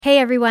Hey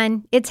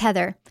everyone, it's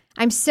Heather.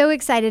 I'm so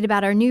excited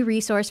about our new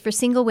resource for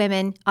single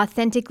women,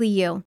 Authentically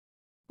You.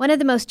 One of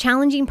the most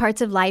challenging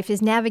parts of life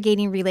is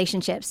navigating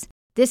relationships.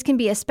 This can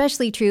be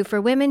especially true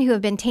for women who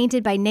have been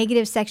tainted by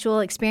negative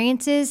sexual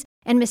experiences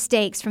and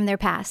mistakes from their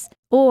past,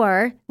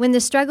 or when the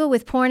struggle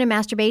with porn and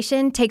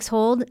masturbation takes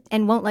hold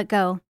and won't let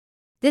go.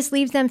 This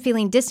leaves them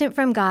feeling distant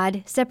from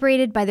God,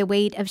 separated by the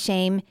weight of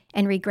shame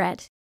and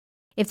regret.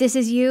 If this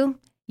is you,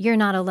 you're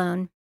not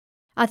alone.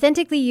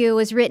 Authentically You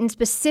was written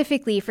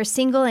specifically for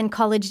single and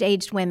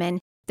college-aged women,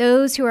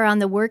 those who are on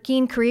the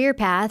working career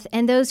path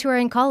and those who are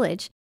in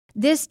college.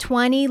 This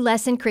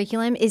 20-lesson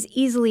curriculum is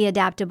easily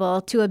adaptable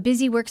to a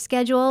busy work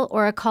schedule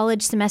or a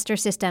college semester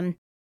system.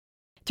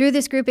 Through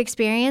this group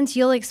experience,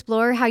 you'll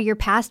explore how your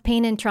past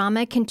pain and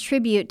trauma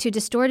contribute to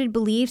distorted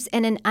beliefs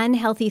and an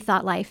unhealthy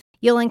thought life.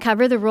 You'll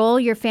uncover the role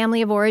your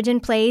family of origin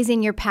plays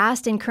in your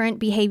past and current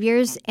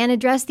behaviors and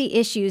address the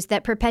issues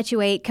that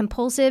perpetuate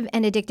compulsive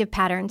and addictive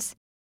patterns.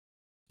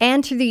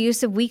 And through the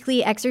use of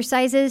weekly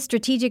exercises,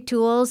 strategic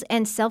tools,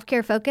 and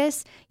self-care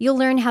focus, you'll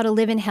learn how to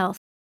live in health,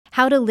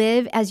 how to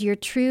live as your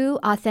true,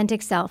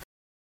 authentic self.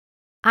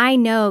 I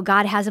know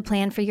God has a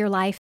plan for your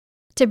life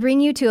to bring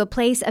you to a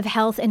place of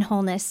health and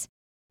wholeness.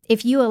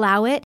 If you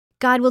allow it,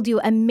 God will do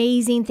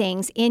amazing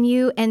things in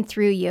you and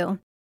through you.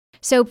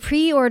 So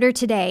pre-order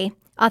today,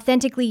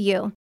 Authentically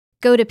You.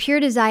 Go to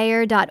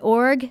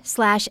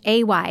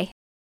puredesire.org/AY.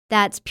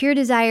 That's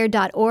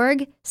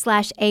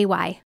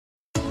puredesire.org/AY.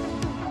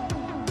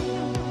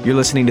 You're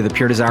listening to the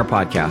Pure Desire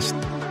Podcast,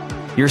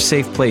 your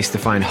safe place to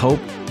find hope,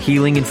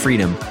 healing, and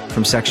freedom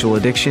from sexual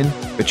addiction,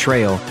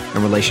 betrayal,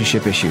 and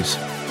relationship issues.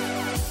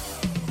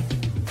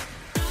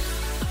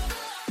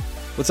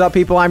 What's up,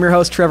 people? I'm your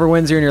host, Trevor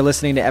Windsor, and you're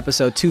listening to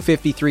episode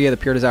 253 of the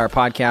Pure Desire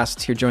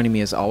Podcast. Here joining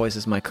me, as always,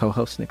 is my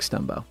co-host, Nick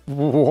Stumbo.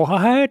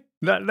 What?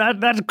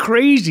 That's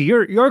crazy.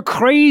 You're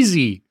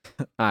crazy.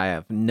 I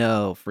have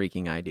no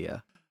freaking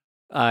idea.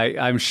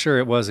 I'm sure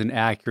it wasn't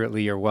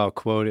accurately or well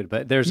quoted,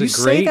 but there's you a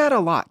great... say that a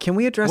lot. Can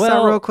we address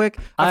that real quick?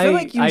 I feel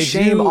like you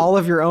shame all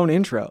of your own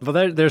intro.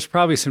 Well, there's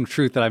probably some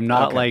truth that I'm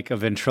not like a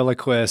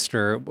ventriloquist,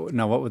 or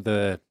no, what would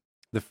the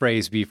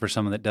phrase be for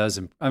someone that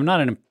does? I'm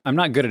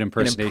not good at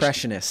impersonation. An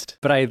impressionist.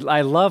 But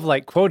I love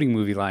like quoting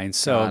movie lines.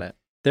 So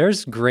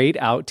there's great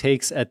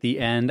outtakes at the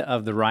end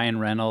of the Ryan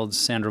Reynolds,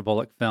 Sandra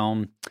Bullock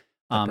film,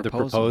 The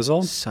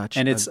Proposal.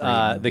 And it's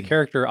the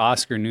character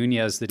Oscar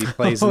Nunez that he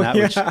plays in that,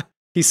 which...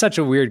 He's such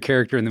a weird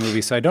character in the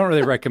movie, so I don't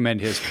really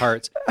recommend his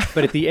parts.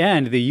 But at the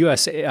end, the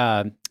U.S.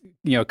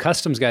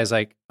 Customs guy's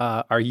like,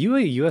 "Are you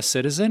a U.S.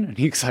 citizen?" And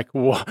he's like,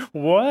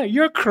 "What?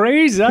 You're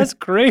crazy. That's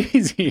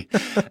crazy."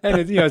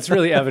 And it's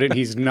really evident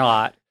he's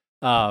not.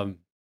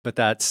 But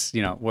that's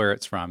where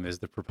it's from, is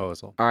The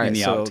Proposal. All right, and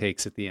the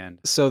outtakes at the end.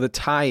 So the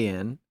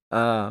tie-in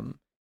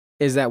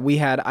is that we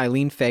had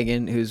Eileen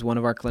Fagan, who's one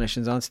of our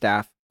clinicians on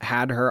staff,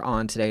 had her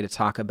on today to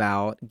talk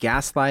about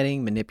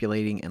gaslighting,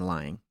 manipulating, and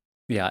lying.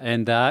 Yeah,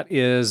 and that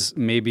is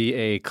maybe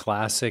a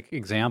classic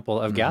example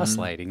of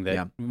gaslighting,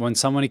 that when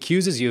someone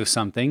accuses you of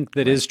something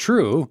that is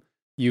true,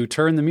 you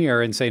turn the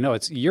mirror and say, no,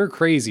 you're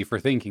crazy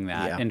for thinking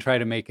that, and try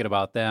to make it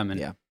about them.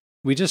 And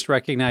we just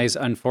recognize,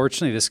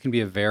 unfortunately, this can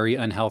be a very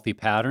unhealthy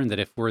pattern that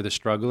if we're the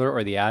struggler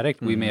or the addict,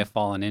 we may have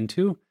fallen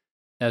into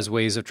as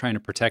ways of trying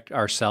to protect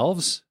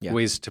ourselves,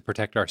 ways to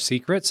protect our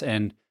secrets,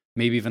 and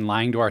maybe even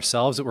lying to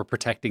ourselves that we're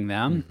protecting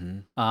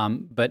them,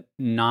 but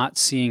not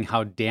seeing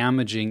how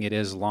damaging it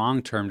is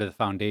long-term to the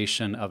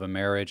foundation of a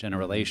marriage and a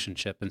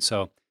relationship. And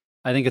so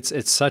I think it's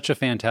such a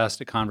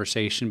fantastic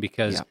conversation,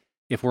 because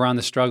if we're on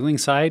the struggling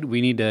side, we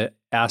need to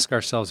ask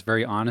ourselves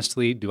very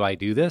honestly, do I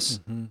do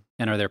this? And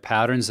are there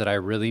patterns that I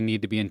really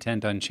need to be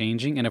intent on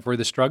changing? And if we're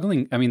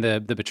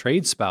the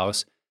betrayed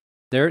spouse,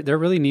 there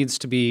really needs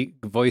to be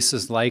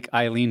voices like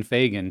Eileen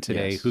Fagan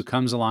today, who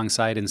comes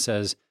alongside and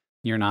says,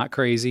 you're not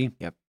crazy.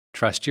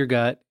 Trust your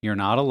gut. You're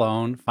not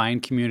alone.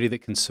 Find community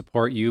that can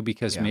support you,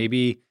 because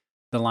maybe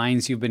the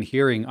lines you've been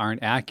hearing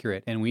aren't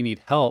accurate, and we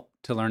need help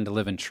to learn to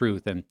live in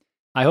truth. And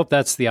I hope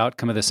that's the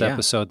outcome of this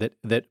episode,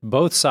 that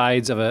both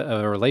sides of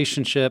a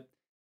relationship,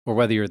 or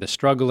whether you're the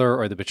struggler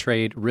or the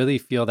betrayed, really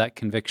feel that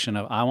conviction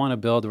of, I want to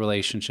build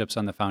relationships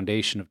on the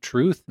foundation of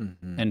truth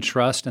and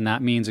trust, and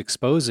that means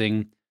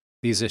exposing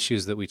these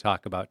issues that we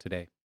talk about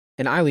today.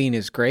 And Eileen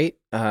is great.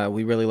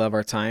 We really love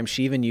our time.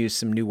 She even used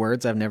some new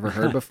words I've never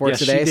heard before yes,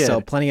 today, she did. so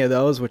plenty of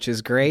those, which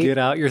is great. Get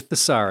out your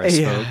thesaurus,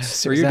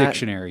 folks, or your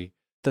dictionary.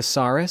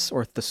 Thesaurus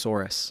or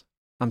thesaurus?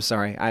 I'm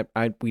sorry.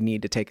 We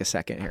need to take a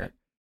second here.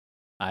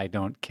 I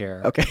don't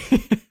care. Okay.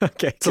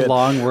 It's a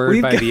long word.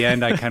 By the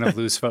end, I kind of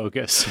lose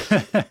focus.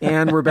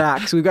 And we're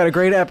back. So we've got a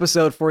great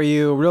episode for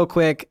you. Real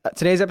quick,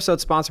 today's episode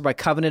is sponsored by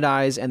Covenant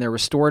Eyes and their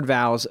Restored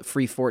Vows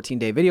free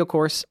 14-day video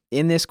course.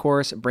 In this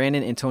course,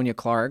 Brandon and Tonya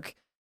Clark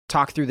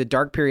talk through the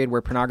dark period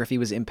where pornography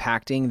was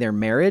impacting their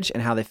marriage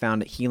and how they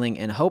found healing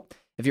and hope.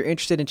 If you're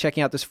interested in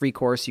checking out this free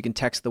course, you can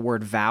text the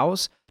word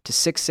vows to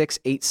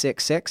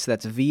 66866.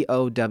 That's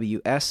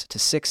VOWS to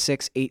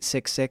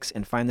 66866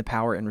 and find the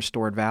power in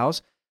Restored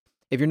Vows.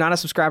 If you're not a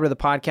subscriber to the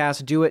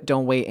podcast, do it.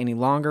 Don't wait any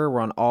longer. We're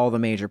on all the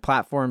major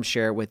platforms.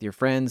 Share it with your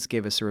friends.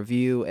 Give us a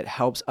review. It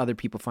helps other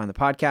people find the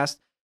podcast.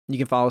 You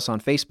can follow us on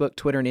Facebook,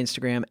 Twitter, and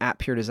Instagram at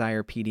Pure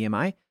Desire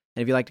PDMI.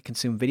 And if you like to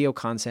consume video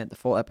content, the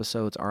full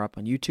episodes are up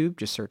on YouTube.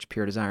 Just search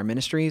Pure Desire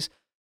Ministries.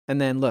 And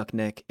then look,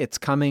 Nick, it's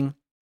coming.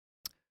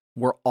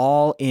 We're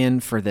all in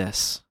for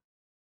this,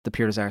 the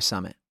Pure Desire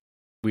Summit.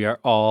 We are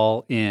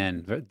all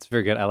in. It's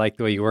very good. I like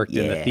the way you worked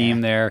in the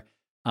theme there.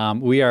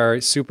 We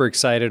are super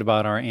excited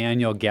about our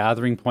annual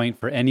gathering point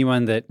for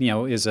anyone that,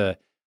 is a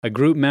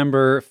group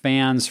member,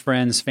 fans,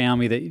 friends,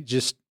 family, that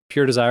just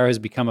Pure Desire has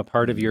become a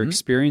part of your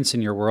experience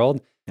in your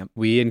world. Yep.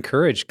 We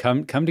encourage,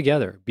 come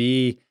together,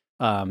 be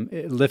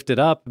lifted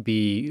up,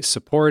 be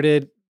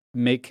supported,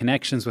 make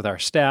connections with our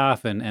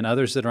staff and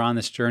others that are on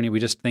this journey. We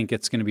just think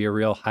it's going to be a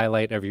real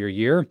highlight of your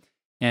year.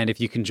 And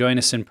if you can join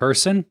us in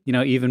person,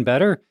 even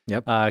better.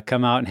 Yep.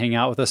 Come out and hang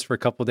out with us for a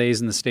couple of days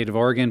in the state of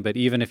Oregon. But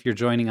even if you're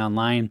joining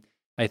online,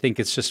 I think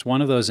it's just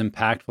one of those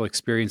impactful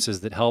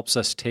experiences that helps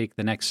us take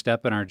the next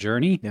step in our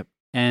journey. Yep.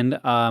 And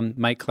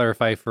might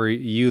clarify for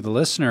you, the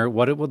listener,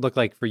 what it would look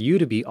like for you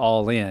to be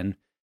all in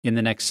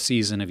the next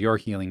season of your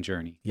healing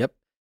journey. Yep.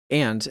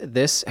 And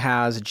this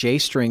has Jay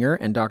Stringer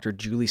and Dr.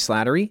 Julie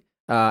Slattery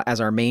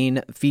as our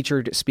main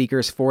featured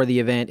speakers for the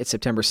event. It's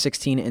September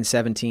 16 and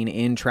 17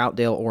 in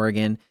Troutdale,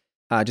 Oregon.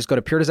 Just go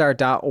to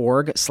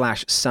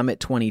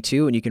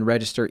puredesire.org/summit22 and you can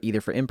register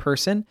either for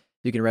in-person,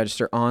 you can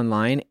register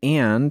online,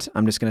 and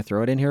I'm just going to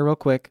throw it in here real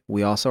quick.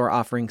 We also are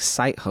offering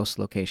site host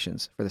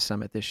locations for the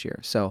summit this year.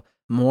 So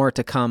more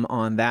to come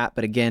on that.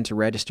 But again, to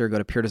register, go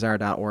to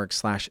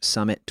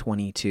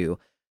puredesire.org/summit22. All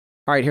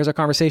right, here's our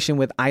conversation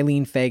with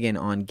Eileen Fagan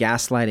on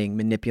gaslighting,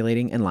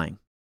 manipulating, and lying.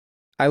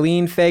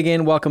 Eileen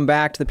Fagan, welcome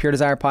back to the Pure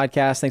Desire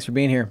podcast. Thanks for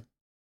being here.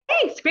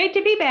 Thanks. Great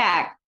to be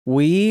back.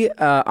 We,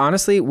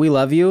 honestly, we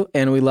love you,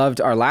 and we loved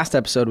our last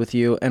episode with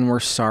you, and we're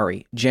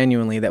sorry,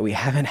 genuinely, that we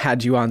haven't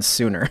had you on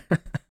sooner.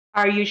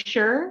 Are you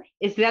sure?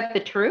 Is that the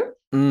truth?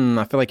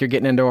 I feel like you're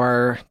getting into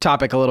our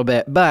topic a little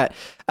bit, but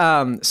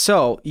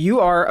so you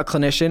are a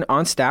clinician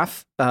on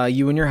staff,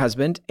 you and your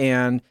husband,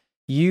 and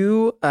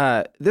you,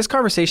 this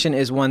conversation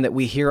is one that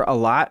we hear a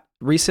lot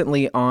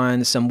recently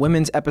on some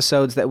women's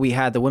episodes that we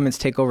had, the Women's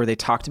Takeover. They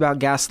talked about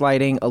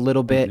gaslighting a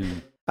little bit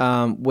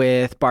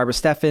with Barbara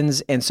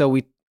Steffens, and so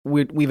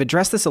we've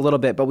addressed this a little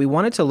bit, but we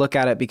wanted to look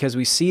at it because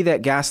we see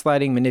that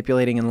gaslighting,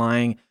 manipulating, and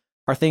lying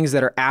are things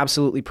that are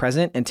absolutely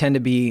present and tend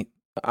to be,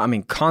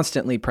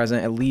 constantly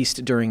present, at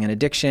least during an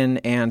addiction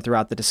and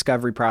throughout the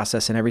discovery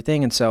process and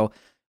everything. And so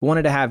we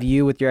wanted to have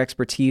you with your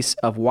expertise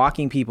of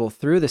walking people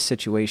through this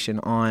situation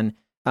on,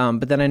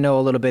 but then I know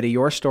a little bit of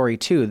your story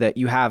too, that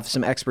you have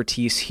some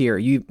expertise here.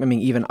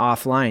 Even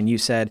offline, you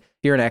said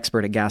you're an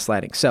expert at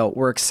gaslighting. So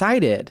we're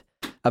excited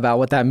about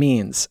what that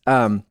means.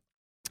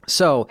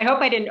 So I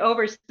hope I didn't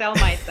oversell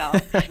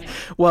myself.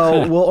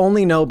 Well, we'll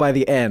only know by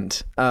the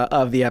end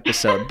of the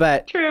episode.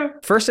 But True.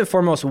 First and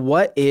foremost,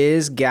 what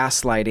is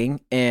gaslighting?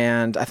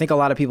 And I think a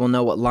lot of people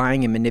know what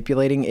lying and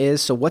manipulating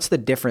is. So what's the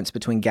difference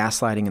between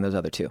gaslighting and those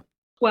other two?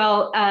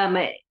 Well,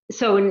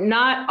 so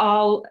not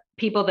all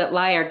people that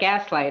lie are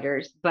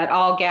gaslighters, but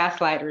all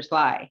gaslighters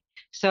lie.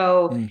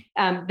 So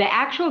the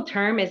actual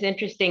term is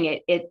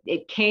interesting.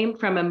 It came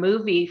from a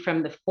movie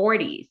from the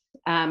 40s.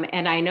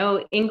 And I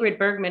know Ingrid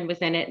Bergman was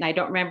in it, and I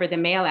don't remember the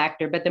male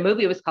actor, but the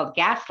movie was called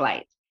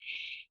Gaslight.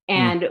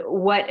 And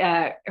what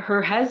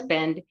her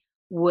husband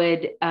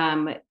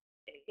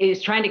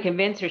is trying to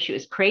convince her she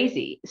was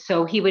crazy.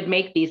 So he would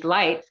make these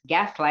lights,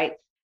 gas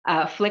lights,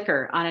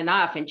 flicker on and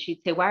off. And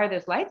she'd say, "Why are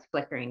those lights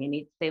flickering?" And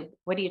he'd say,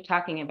 "What are you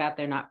talking about?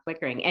 They're not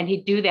flickering." And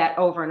he'd do that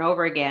over and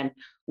over again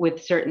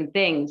with certain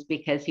things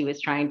because he was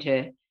trying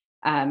to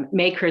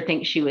make her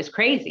think she was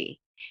crazy.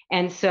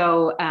 And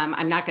so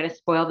I'm not going to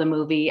spoil the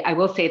movie. I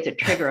will say it's a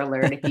trigger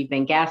alert if you've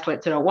been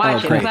gaslit, so don't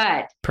watch it.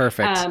 But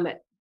perfect.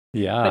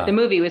 But the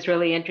movie was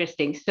really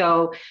interesting.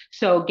 So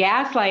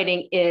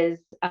gaslighting is,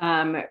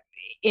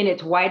 in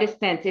its widest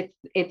sense,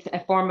 it's a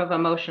form of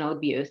emotional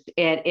abuse.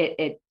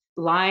 It's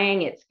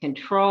lying, it's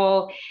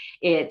control,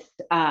 it's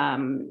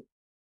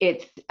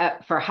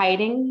for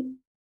hiding.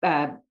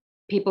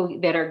 People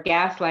that are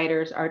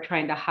gaslighters are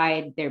trying to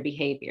hide their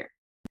behavior.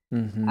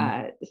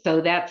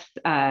 So that's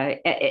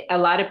a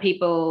lot of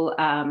people.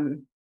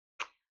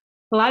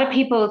 A lot of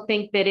people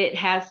think that it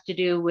has to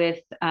do with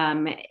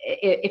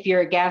if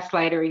you're a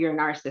gaslighter, you're a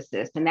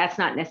narcissist, and that's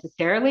not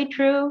necessarily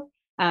true.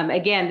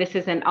 Again, this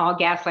isn't all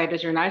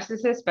gaslighters are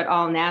narcissists, but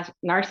all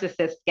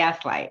narcissists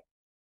gaslight.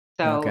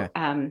 So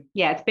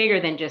it's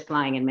bigger than just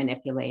lying and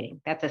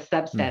manipulating. That's a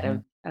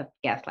subset of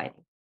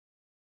gaslighting.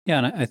 Yeah,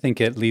 and I think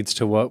it leads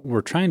to what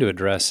we're trying to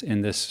address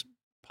in this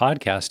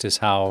podcast is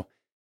how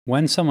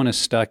when someone is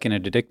stuck in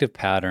an addictive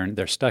pattern,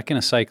 they're stuck in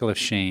a cycle of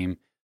shame,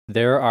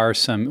 there are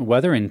some,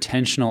 whether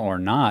intentional or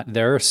not,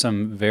 there are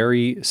some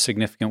very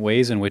significant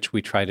ways in which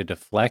we try to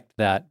deflect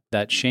that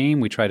shame.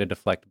 We try to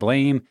deflect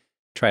blame,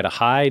 try to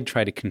hide,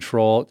 try to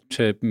control,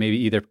 to maybe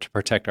either to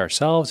protect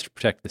ourselves, to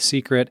protect the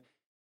secret.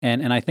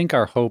 And I think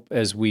our hope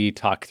as we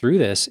talk through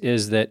this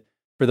is that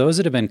for those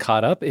that have been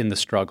caught up in the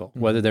struggle,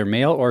 whether they're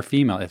male or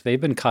female, if they've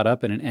been caught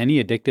up in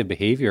any addictive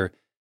behavior,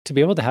 to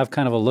be able to have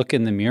kind of a look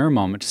in the mirror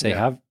moment to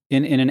say,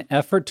 in an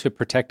effort to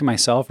protect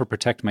myself or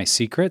protect my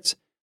secrets,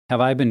 have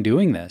I been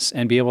doing this?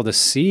 And be able to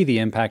see the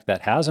impact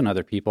that has on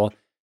other people.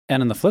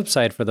 And on the flip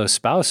side, for those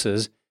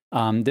spouses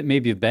that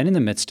maybe have been in the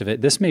midst of it,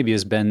 this maybe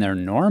has been their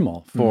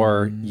normal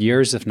for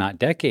years, if not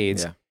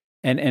decades. Yeah.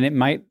 And it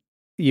might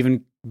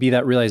even be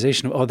that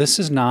realization of, oh, this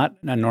is not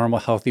a normal,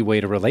 healthy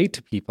way to relate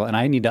to people. And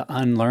I need to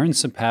unlearn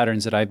some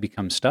patterns that I've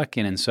become stuck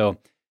in. And so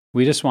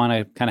we just want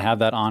to kind of have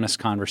that honest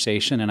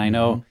conversation. And I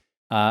know,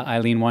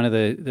 Eileen, one of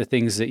the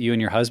things that you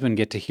and your husband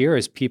get to hear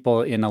is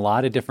people in a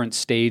lot of different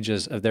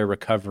stages of their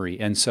recovery.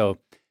 And so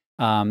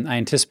I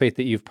anticipate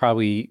that you've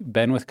probably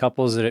been with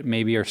couples that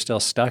maybe are still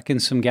stuck in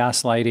some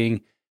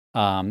gaslighting,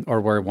 or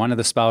where one of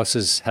the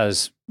spouses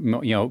has,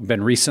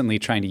 been recently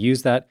trying to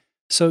use that.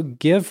 So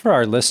give, for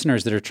our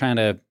listeners that are trying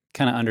to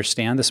kind of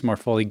understand this more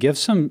fully, give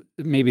some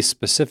maybe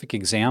specific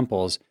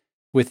examples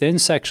within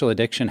sexual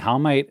addiction. How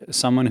might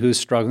someone who's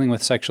struggling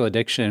with sexual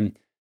addiction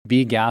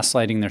be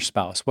gaslighting their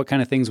spouse? What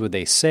kind of things would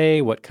they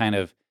say? What kind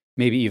of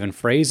maybe even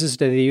phrases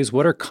do they use?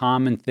 What are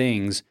common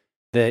things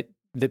that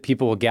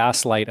people will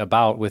gaslight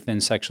about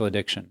within sexual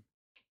addiction?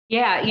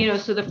 Yeah,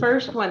 so the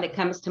first one that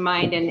comes to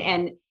mind,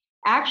 and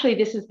actually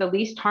this is the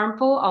least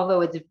harmful, although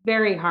it's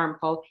very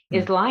harmful,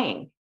 is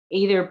lying,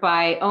 either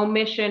by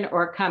omission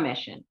or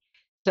commission.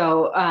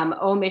 So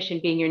omission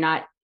being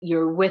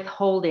you're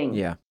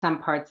withholding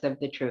some parts of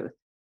the truth.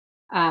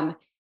 I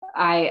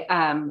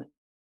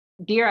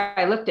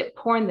looked at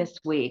porn this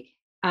week,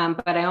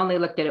 but I only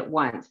looked at it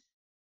once,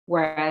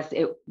 whereas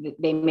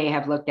they may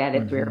have looked at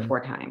it 3 or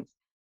 4 times.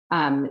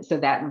 So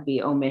that would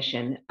be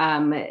omission,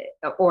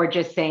 or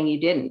just saying you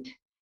didn't.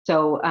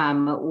 So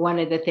one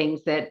of the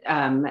things that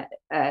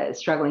a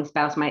struggling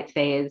spouse might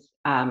say is,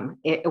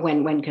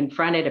 when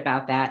confronted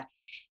about that,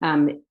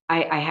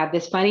 I have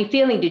this funny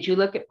feeling. Did you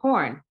look at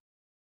porn?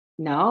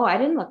 No, I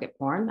didn't look at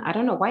porn. I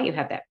don't know why you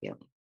have that feeling.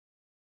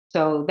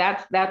 So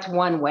that's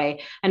one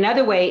way.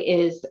 Another way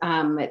is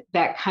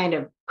that kind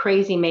of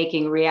crazy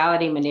making,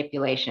 reality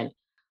manipulation.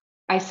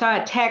 I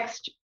saw a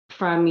text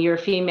from your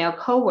female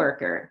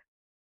coworker,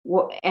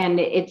 and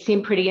it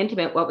seemed pretty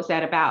intimate. What was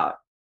that about?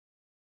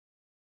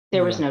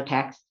 There was no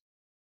text.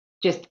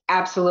 Just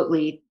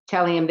absolutely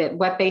telling him that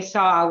what they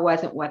saw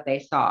wasn't what they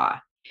saw.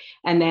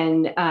 And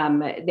then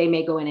they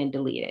may go in and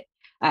delete it.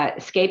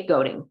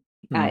 Scapegoating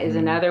is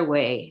another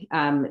way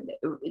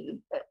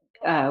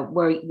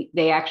where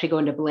they actually go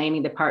into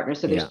blaming the partner.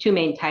 So there's 2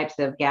 main types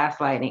of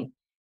gaslighting.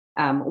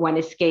 One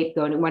is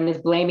scapegoating, one is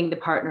blaming the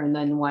partner, and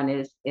then one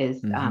is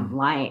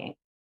lying.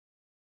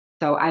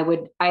 So I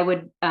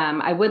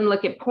wouldn't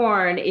look at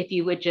porn if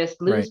you would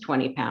just lose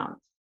 20 pounds.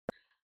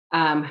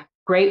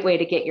 Great way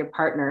to get your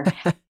partner.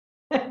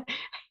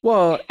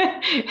 Well,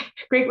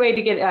 great way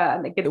to get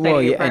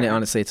well, yeah, and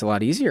honestly, it's a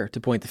lot easier to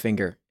point the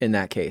finger in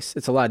that case.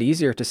 It's a lot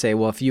easier to say,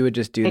 well, if you would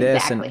just do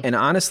this, and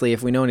honestly,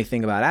 if we know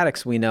anything about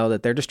addicts, we know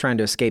that they're just trying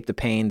to escape the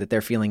pain that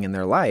they're feeling in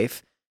their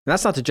life. And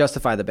that's not to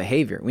justify the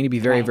behavior. We need to be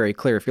very, very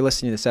clear. If you're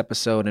listening to this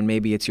episode and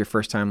maybe it's your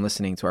first time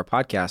listening to our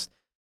podcast,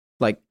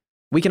 like,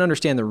 we can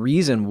understand the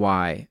reason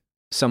why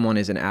someone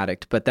is an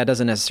addict, but that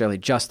doesn't necessarily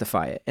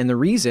justify it. And the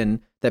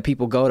reason that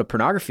people go to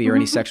pornography or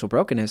any sexual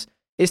brokenness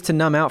is to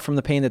numb out from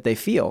the pain that they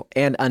feel.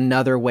 And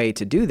another way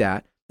to do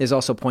that is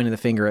also pointing the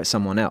finger at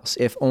someone else.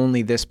 If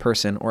only this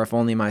person, or if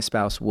only my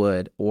spouse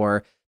would,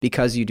 or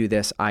because you do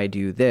this, I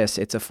do this.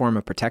 It's a form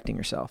of protecting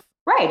yourself.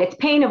 Right. It's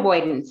pain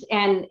avoidance.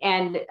 And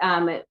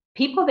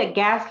people that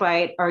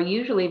gaslight are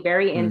usually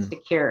very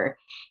insecure.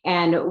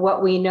 And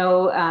what we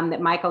know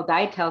that Michael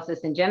Dye tells us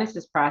in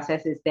Genesis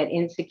Process is that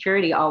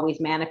insecurity always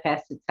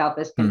manifests itself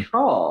as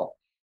control.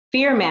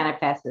 Fear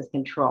manifests as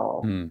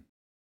control.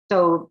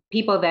 So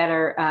people that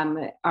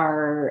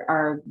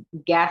are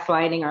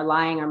gaslighting or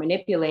lying or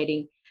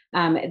manipulating,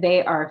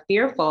 they are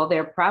fearful.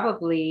 They're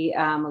probably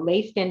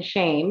laced in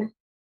shame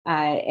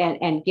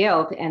and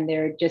guilt, and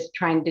they're just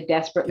trying to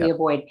desperately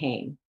avoid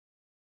pain.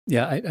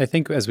 Yeah, I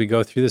think as we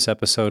go through this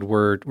episode,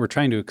 we're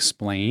trying to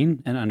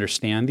explain and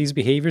understand these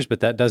behaviors, but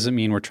that doesn't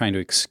mean we're trying to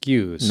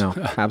excuse. No,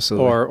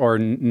 absolutely. or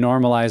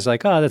normalize,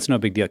 like, oh, that's no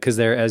big deal, because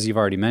they're, as you've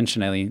already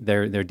mentioned, Eileen,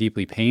 they're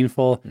deeply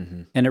painful,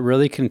 and it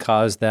really can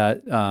cause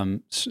that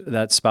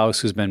that spouse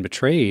who's been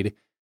betrayed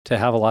to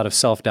have a lot of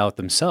self-doubt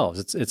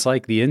themselves. It's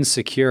like the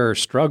insecure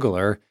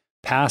struggler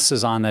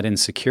passes on that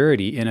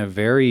insecurity in a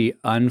very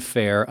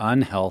unfair,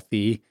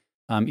 unhealthy,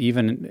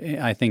 even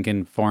I think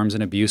informs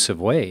an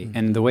abusive way.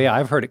 And the way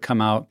I've heard it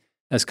come out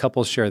as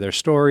couples share their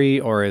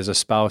story, or as a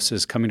spouse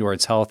is coming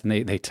towards health and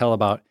they tell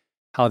about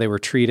how they were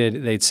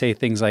treated, they'd say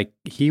things like,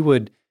 he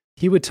would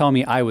tell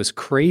me I was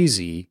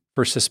crazy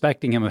for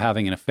suspecting him of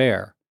having an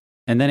affair.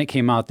 And then it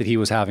came out that he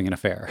was having an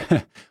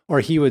affair. Or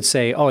he would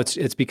say, oh,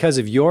 it's because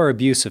of your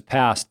abusive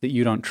past that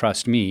you don't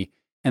trust me.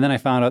 And then I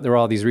found out there were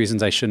all these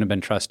reasons I shouldn't have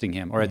been trusting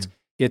him. Or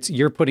it's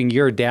you're putting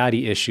your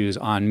daddy issues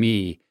on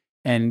me.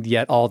 And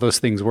yet all those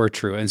things were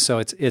true. And so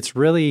it's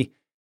really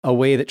a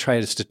way that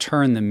tries to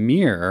turn the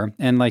mirror.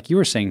 And like you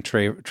were saying,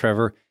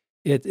 Trevor,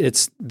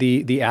 it's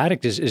the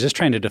addict is just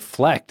trying to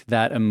deflect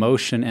that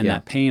emotion and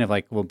that pain of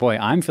like, well, boy,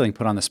 I'm feeling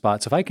put on the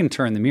spot. So if I can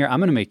turn the mirror, I'm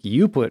going to make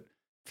you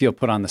feel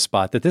put on the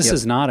spot, that this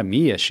is not a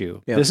me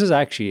issue. This is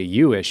actually a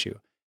you issue.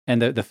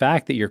 And the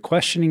fact that you're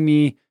questioning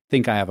me,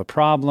 think I have a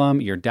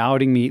problem, you're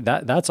doubting me,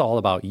 that's all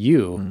about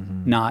you,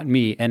 not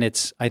me. And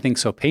it's, I think,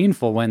 so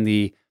painful when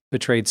the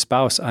betrayed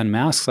spouse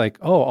unmasks like,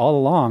 oh, all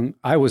along,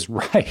 I was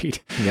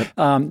right.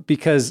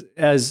 Because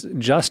as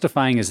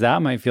justifying as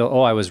that might feel,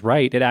 oh, I was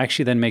right, it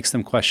actually then makes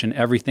them question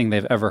everything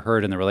they've ever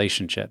heard in the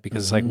relationship.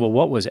 Because it's like, well,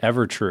 what was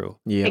ever true?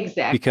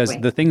 Exactly. Because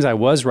the things I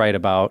was right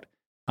about,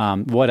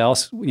 what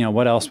else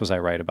was I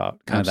right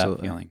about? Kind of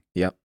that feeling.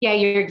 Yeah,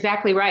 you're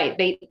exactly right.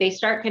 They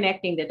start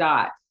connecting the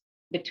dots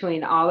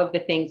between all of the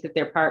things that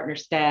their partner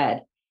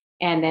said,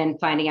 and then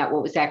finding out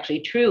what was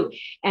actually true.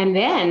 And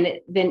then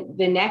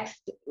the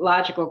next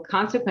logical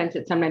consequence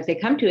that sometimes they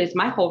come to is,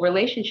 my whole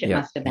relationship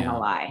must have been a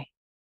lie.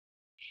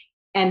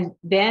 And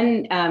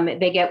then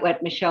they get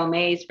what Michelle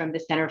Mays from the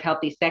Center of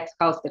Healthy Sex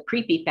calls the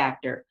creepy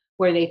factor,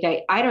 where they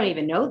say, I don't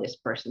even know this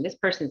person. This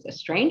person's a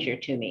stranger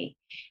to me.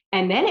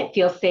 And then it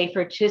feels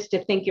safer just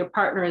to think your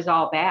partner is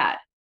all bad,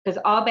 because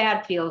all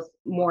bad feels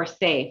more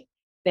safe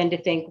than to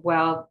think,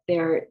 well,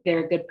 they're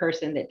a good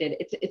person that did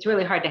it. It's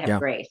really hard to have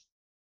grace.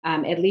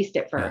 At least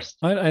at first.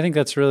 I think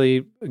that's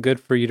really good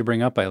for you to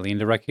bring up, Eileen,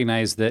 to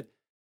recognize that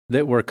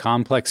we're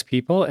complex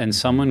people, and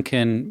someone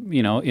can,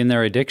 in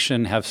their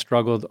addiction have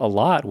struggled a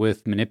lot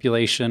with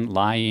manipulation,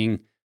 lying,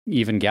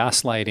 even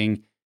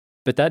gaslighting,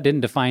 but that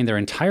didn't define their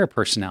entire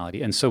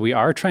personality. And so we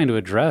are trying to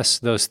address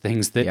those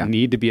things that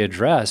need to be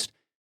addressed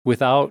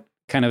without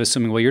kind of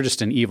assuming, well, you're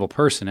just an evil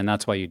person and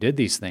that's why you did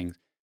these things.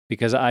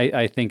 Because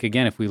I think,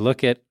 again, if we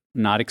look at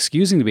not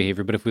excusing the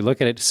behavior, but if we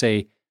look at it to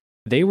say,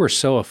 they were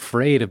so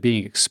afraid of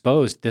being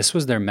exposed, this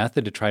was their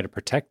method to try to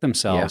protect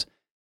themselves,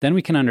 then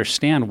we can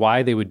understand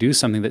why they would do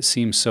something that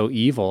seems so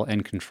evil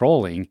and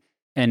controlling,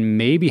 and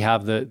maybe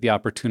have the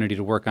opportunity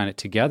to work on it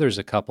together as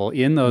a couple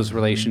in those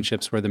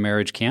relationships where the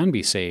marriage can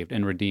be saved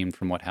and redeemed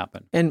from what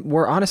happened. And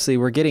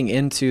we're getting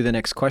into the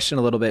next question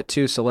a little bit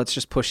too, so let's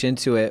just push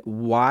into it.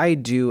 Why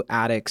do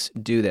addicts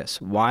do this?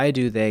 Why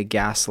do they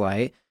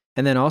gaslight?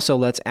 And then also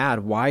let's add,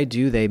 why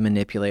do they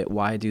manipulate?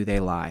 Why do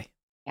they lie?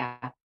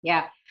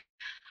 Yeah.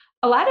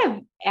 A lot of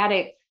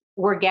addicts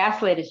were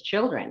gaslit as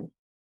children.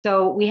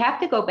 So we have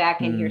to go back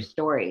and hear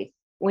stories.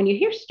 When you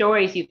hear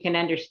stories, you can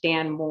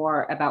understand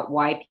more about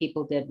why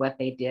people did what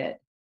they did.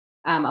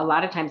 A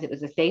lot of times it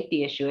was a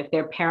safety issue. If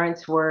their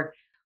parents were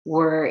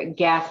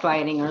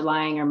gaslighting or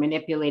lying or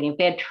manipulating, if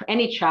they had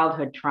any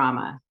childhood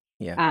trauma,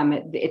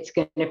 it's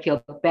going to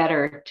feel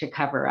better to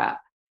cover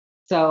up.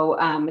 So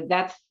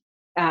that's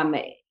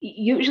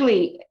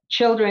usually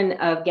children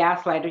of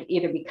gaslighters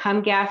either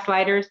become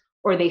gaslighters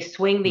or they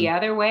swing the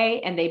other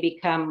way and they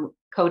become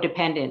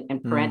codependent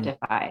and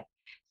parentified.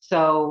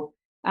 So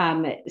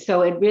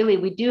it really,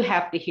 we do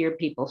have to hear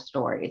people's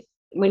stories.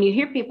 When you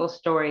hear people's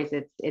stories,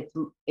 it's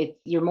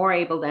you're more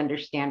able to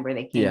understand where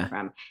they came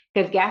from,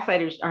 because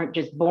gaslighters aren't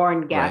just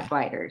born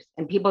gaslighters,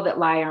 and people that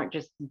lie aren't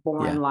just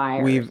born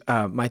liars.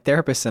 My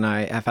therapist and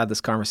I have had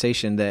this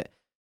conversation that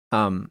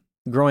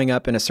growing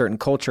up in a certain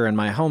culture in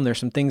my home, there's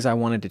some things I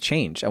wanted to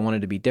change. I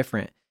wanted to be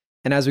different.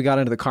 And as we got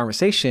into the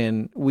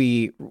conversation,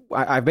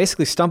 I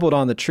basically stumbled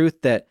on the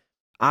truth that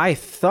I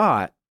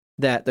thought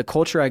that the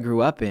culture I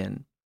grew up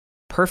in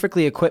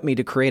perfectly equipped me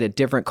to create a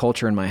different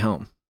culture in my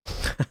home,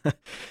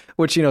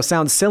 which,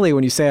 sounds silly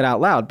when you say it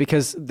out loud,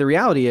 because the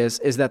reality is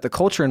that the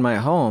culture in my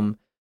home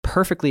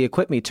perfectly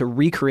equipped me to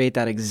recreate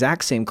that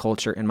exact same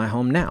culture in my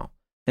home now.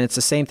 And it's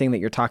the same thing that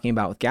you're talking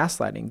about with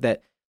gaslighting,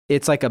 that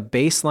it's like a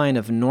baseline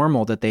of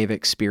normal that they've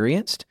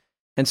experienced.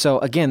 And so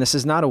again, this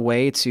is not a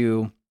way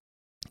to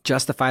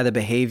justify the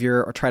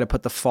behavior or try to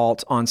put the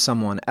fault on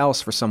someone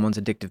else for someone's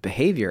addictive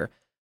behavior.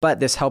 But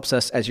this helps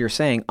us, as you're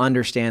saying,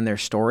 understand their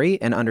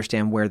story and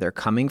understand where they're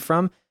coming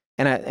from.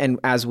 And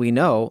as we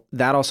know,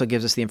 that also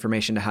gives us the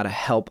information to how to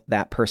help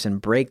that person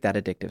break that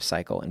addictive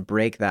cycle and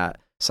break that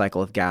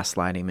cycle of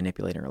gaslighting,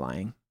 manipulating, or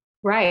lying.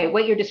 Right.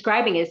 What you're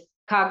describing is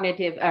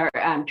cognitive or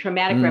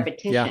traumatic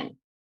repetition. Yeah.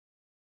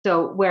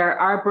 So where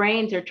our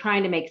brains are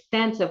trying to make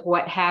sense of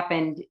what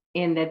happened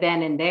in the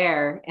then and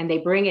there, and they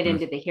bring it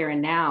into the here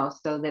and now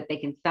so that they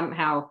can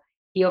somehow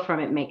heal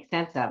from it and make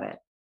sense of it.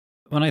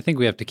 Well, I think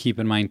we have to keep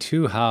in mind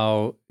too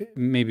how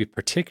maybe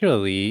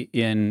particularly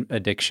in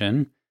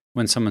addiction,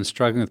 when someone's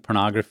struggling with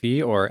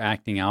pornography or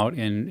acting out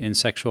in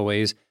sexual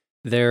ways,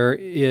 there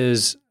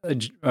is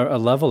a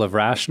level of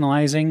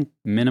rationalizing,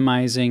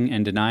 minimizing,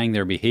 and denying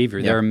their behavior.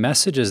 Yeah. There are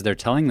messages they're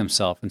telling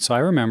themselves. And so I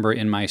remember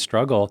in my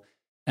struggle,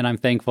 and I'm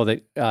thankful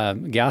that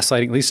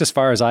gaslighting, at least as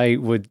far as I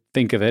would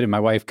think of it, and my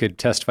wife could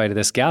testify to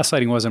this,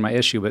 gaslighting wasn't my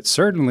issue, but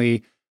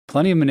certainly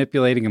plenty of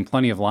manipulating and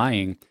plenty of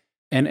lying.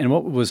 And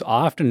what was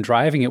often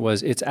driving it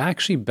was, it's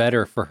actually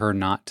better for her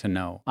not to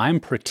know. I'm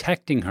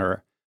protecting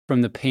her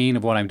from the pain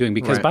of what I'm doing.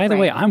 Because by the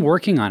way, I'm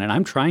working on it.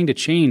 I'm trying to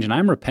change and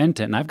I'm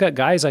repentant. And I've got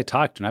guys I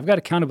talk to and I've got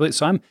accountability.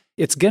 So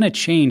it's going to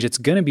change. It's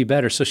going to be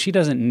better. So she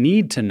doesn't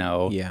need to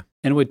know. Yeah.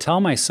 And would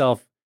tell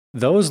myself,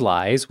 those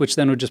lies, which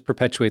then would just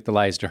perpetuate the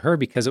lies to her,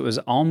 because it was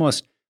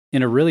almost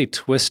in a really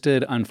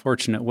twisted,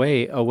 unfortunate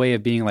way, a way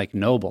of being like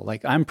noble.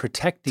 Like, I'm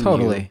protecting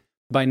you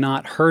by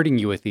not hurting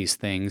you with these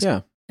things.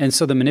 Yeah. And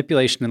so the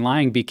manipulation and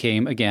lying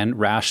became, again,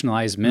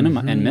 rationalized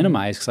and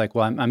minimized. It's like,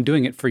 well, I'm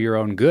doing it for your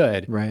own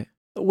good. Right.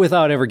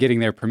 Without ever getting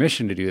their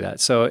permission to do that.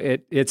 So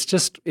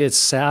it's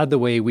sad the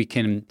way we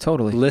can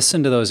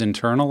listen to those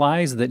internal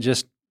lies that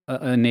just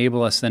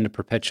enable us then to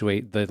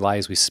perpetuate the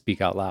lies we speak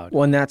out loud.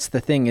 Well, and that's the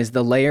thing, is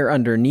the layer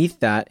underneath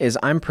that is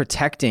I'm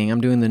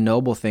doing the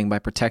noble thing by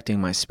protecting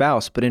my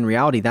spouse, but in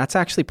reality, that's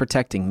actually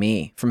protecting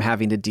me from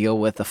having to deal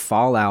with the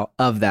fallout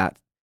of that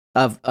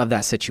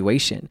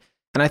situation.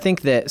 And I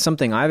think that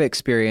something I've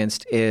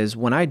experienced is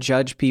when I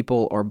judge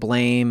people or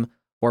blame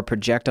or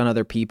project on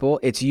other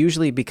people, it's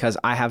usually because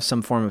I have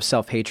some form of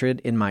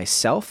self-hatred in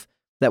myself,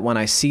 that when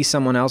I see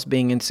someone else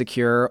being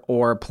insecure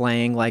or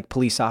playing like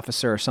police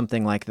officer or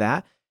something like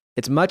that,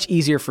 it's much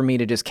easier for me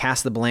to just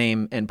cast the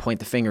blame and point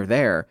the finger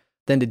there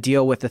than to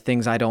deal with the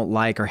things I don't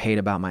like or hate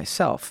about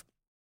myself.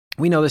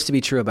 We know this to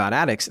be true about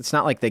addicts. It's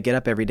not like they get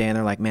up every day and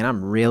they're like, man,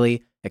 I'm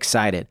really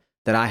excited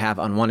that I have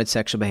unwanted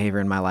sexual behavior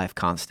in my life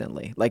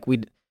constantly. Like,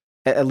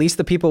 at least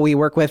the people we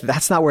work with,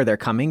 that's not where they're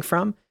coming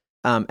from.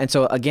 And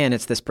so again,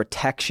 it's this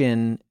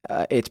protection,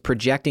 it's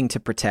projecting to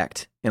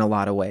protect in a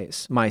lot of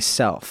ways,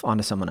 myself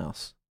onto someone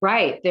else.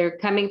 Right. They're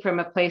coming from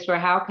a place where,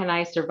 how can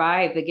I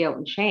survive the guilt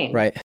and shame?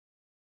 Right.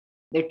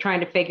 They're trying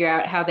to figure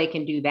out how they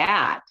can do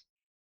that.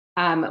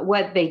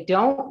 What they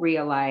don't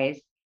realize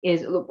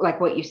is,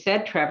 like what you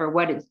said, Trevor,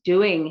 what it's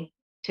doing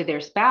to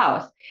their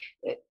spouse.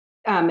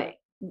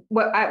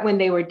 When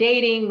they were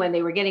dating, when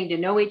they were getting to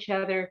know each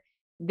other,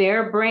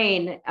 their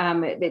brain,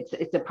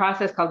 it's a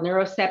process called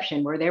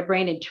neuroception, where their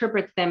brain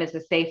interprets them as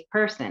a safe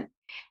person.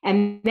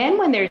 And then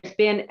when there's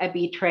been a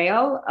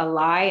betrayal, a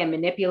lie, a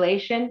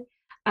manipulation,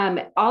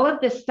 all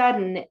of a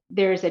sudden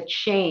there's a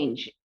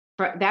change.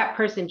 That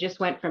person just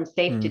went from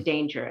safe to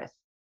dangerous.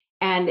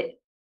 And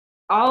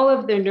all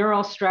of the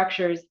neural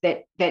structures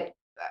that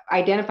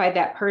identified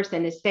that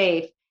person as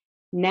safe,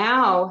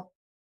 now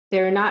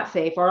they're not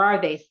safe, or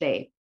are they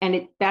safe?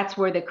 And that's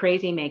where the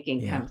crazy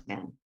making comes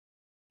in.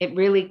 It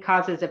really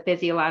causes a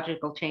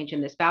physiological change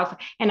in the spouse.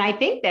 And I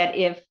think that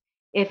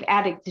if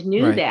addicts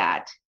knew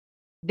that,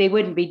 they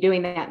wouldn't be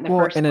doing that in the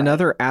first place. And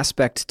another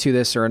aspect to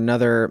this, or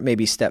another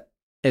maybe step,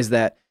 is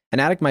that an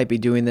addict might be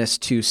doing this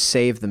to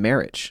save the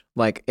marriage.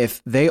 Like,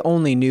 if they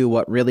only knew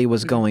what really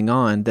was going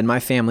on, then my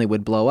family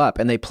would blow up.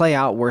 And they play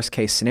out worst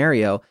case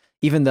scenario,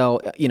 even though,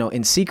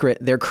 in secret,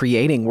 they're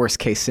creating worst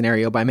case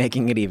scenario by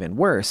making it even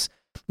worse.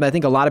 But I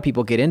think a lot of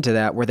people get into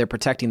that where they're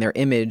protecting their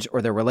image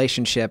or their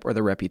relationship or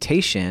their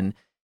reputation.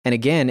 And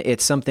again,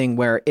 it's something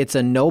where it's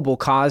a noble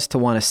cause to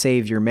want to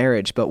save your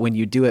marriage, but when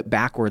you do it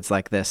backwards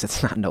like this,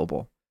 it's not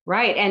noble.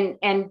 Right.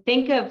 And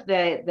think of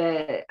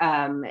the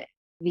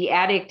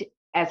addict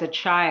as a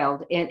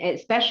child, and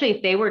especially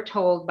if they were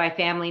told by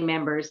family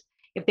members,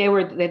 if they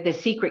were the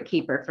secret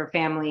keeper for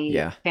family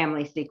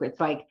secrets,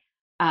 like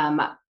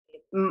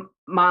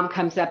mom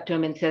comes up to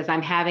him and says,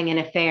 I'm having an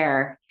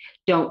affair,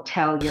 don't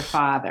tell your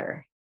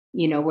father,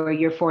 where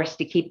you're forced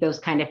to keep those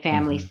kind of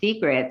family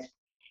secrets.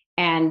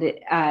 And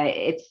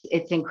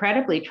it's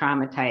incredibly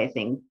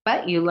traumatizing,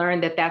 but you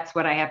learn that that's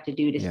what I have to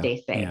do to stay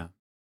safe. Yeah.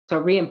 So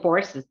it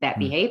reinforces that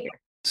behavior.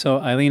 So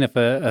Eileen, if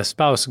a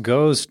spouse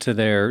goes to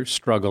their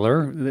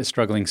the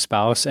struggling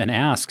spouse, and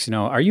asks,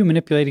 are you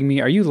manipulating me?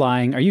 Are you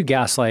lying? Are you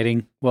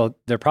gaslighting? Well,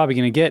 they're probably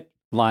going to get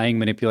lying,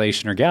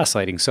 manipulation, or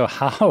gaslighting. So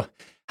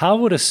how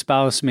would a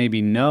spouse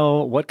maybe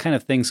know? What kind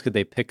of things could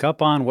they pick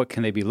up on? What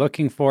can they be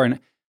looking for? And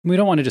we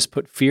don't want to just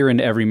put fear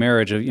into every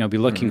marriage of, be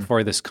looking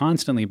for this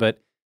constantly, but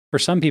for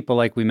some people,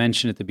 like we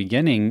mentioned at the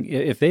beginning,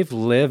 if they've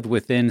lived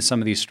within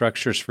some of these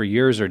structures for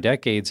years or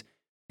decades,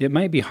 it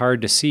might be hard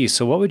to see.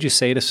 So what would you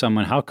say to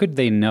someone? How could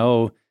they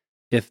know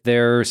if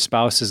their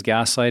spouse is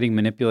gaslighting,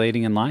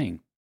 manipulating, and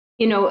lying?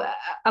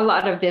 A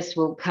lot of this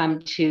will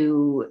come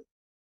to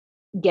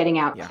getting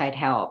outside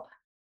help.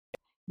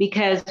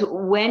 Because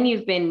when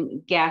you've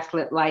been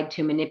gaslit, lied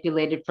to,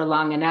 manipulated for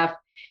long enough,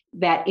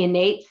 that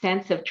innate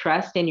sense of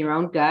trust in your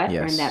own gut,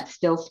 or in that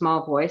still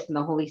small voice in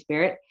the Holy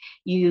Spirit,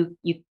 you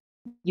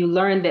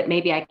learn that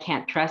maybe I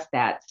can't trust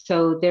that.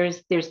 So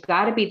there's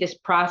got to be this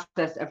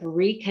process of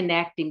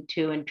reconnecting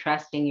to and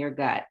trusting your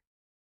gut.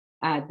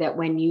 That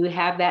when you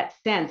have that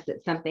sense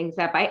that something's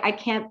up, I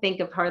can't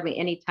think of hardly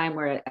any time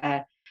where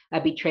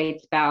a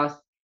betrayed spouse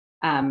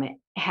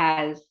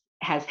has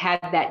had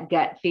that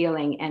gut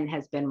feeling and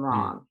has been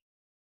wrong.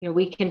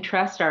 We can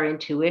trust our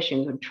intuition,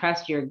 we can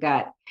trust your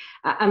gut,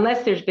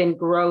 unless there's been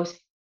gross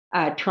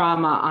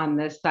trauma on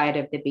the side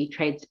of the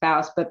betrayed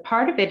spouse. But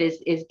part of it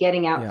is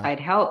getting outside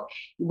help.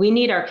 We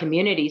need our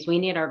communities, we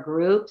need our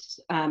groups,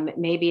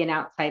 maybe an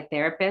outside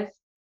therapist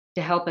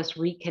to help us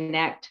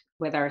reconnect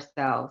with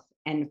ourselves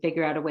and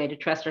figure out a way to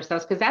trust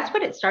ourselves, because that's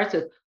what it starts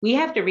with. We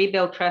have to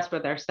rebuild trust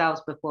with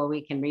ourselves before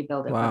we can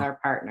rebuild it with our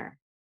partner.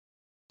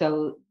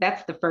 So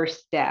that's the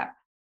first step.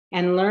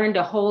 And learn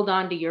to hold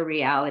on to your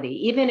reality,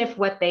 even if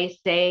what they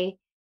say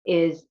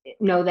is,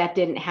 no, that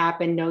didn't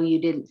happen, no, you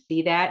didn't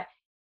see that.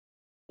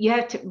 you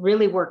have to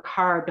really work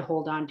hard to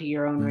hold on to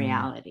your own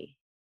reality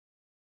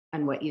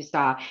and what you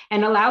saw,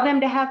 and allow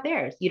them to have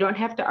theirs. You don't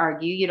have to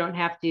argue. You don't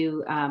have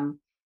to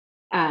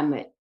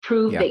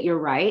prove that you're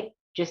right.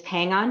 Just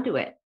hang on to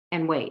it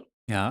and wait.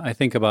 Yeah, I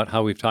think about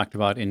how we've talked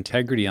about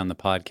integrity on the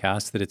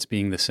podcast, that it's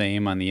being the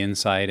same on the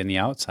inside and the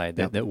outside,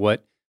 that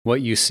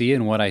what you see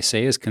and what I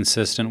say is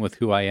consistent with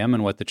who I am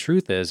and what the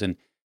truth is. And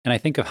I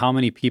think of how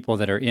many people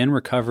that are in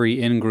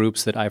recovery in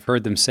groups that I've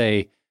heard them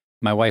say,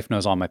 my wife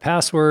knows all my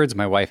passwords,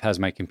 my wife has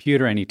my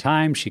computer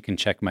anytime, she can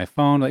check my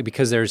phone, like,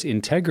 because there's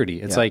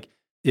integrity. It's like,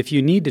 if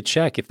you need to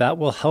check, if that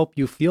will help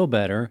you feel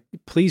better,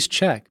 please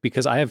check,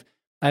 because I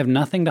have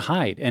nothing to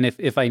hide. And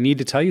if I need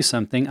to tell you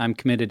something, I'm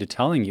committed to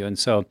telling you. And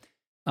so,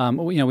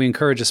 we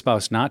encourage a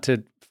spouse not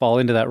to fall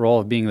into that role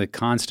of being the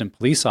constant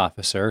police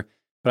officer.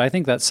 But I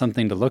think that's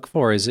something to look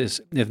for is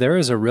if there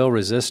is a real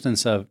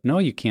resistance of, no,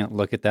 you can't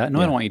look at that. No,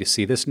 I don't want you to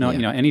see this. No,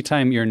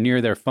 anytime you're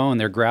near their phone,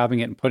 they're grabbing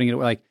it and putting it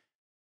like,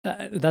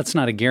 that's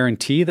not a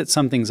guarantee that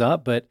something's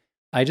up. But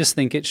I just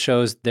think it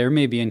shows there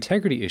may be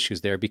integrity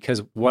issues there,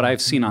 because what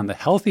I've seen on the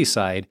healthy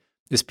side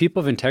is people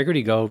of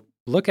integrity go,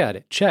 look at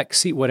it, check,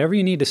 see whatever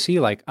you need to see.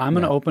 Like, I'm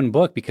an open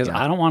book because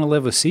I don't want to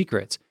live with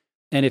secrets.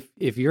 And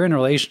if you're in a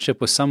relationship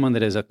with someone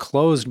that is a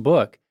closed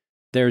book,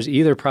 there's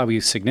either probably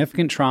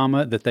significant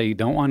trauma that they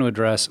don't want to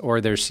address, or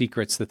there's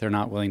secrets that they're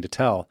not willing to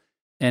tell.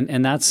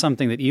 And that's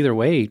something that either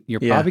way, you're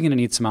probably going to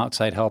need some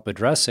outside help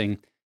addressing.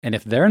 And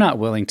if they're not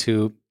willing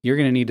to, you're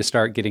going to need to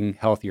start getting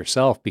health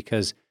yourself,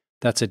 because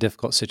that's a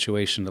difficult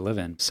situation to live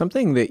in.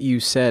 Something that you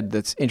said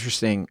that's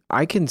interesting,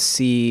 I can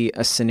see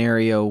a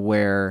scenario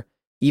where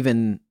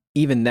even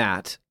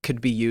that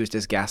could be used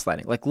as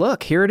gaslighting. Like,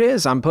 look, here it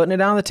is. I'm putting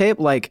it on the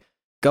table. Like,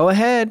 go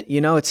ahead.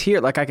 It's here.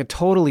 Like, I could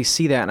totally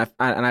see that.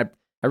 And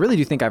I really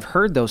do think I've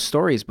heard those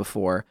stories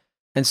before.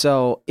 And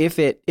so if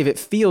it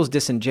feels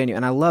disingenuous,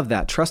 and I love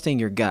that, trusting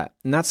your gut.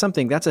 And that's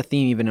a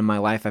theme even in my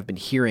life I've been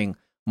hearing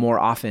more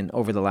often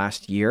over the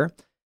last year,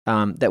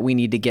 that we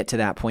need to get to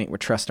that point where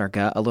trust our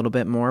gut a little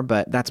bit more.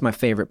 But that's my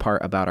favorite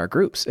part about our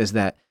groups, is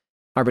that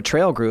our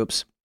betrayal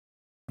groups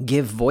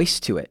give voice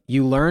to it.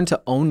 You learn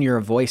to own your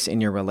voice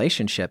in your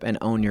relationship and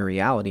own your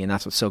reality. And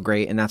that's what's so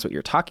great. And that's what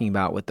you're talking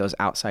about with those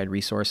outside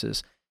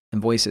resources and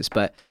voices.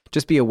 But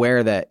just be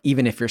aware that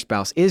even if your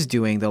spouse is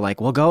doing, they're like,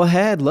 well, go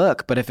ahead,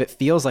 look. But if it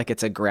feels like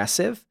it's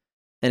aggressive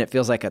and it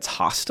feels like it's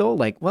hostile,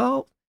 like,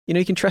 well,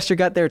 you can trust your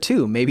gut there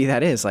too. Maybe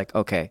that is like,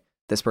 okay,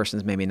 this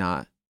person's maybe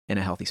not in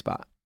a healthy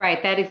spot.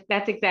 Right.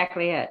 That's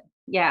exactly it.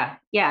 Yeah.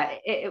 Yeah.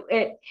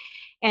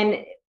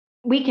 And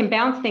we can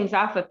bounce things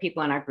off of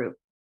people in our group.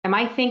 Am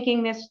I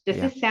thinking this? Does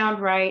this sound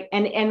right?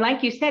 And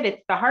like you said,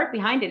 it's the heart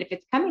behind it. If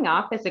it's coming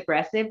off as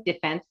aggressive,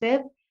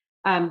 defensive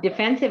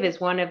is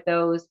one of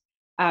those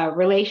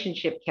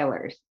relationship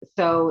killers.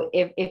 So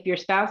if your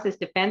spouse is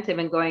defensive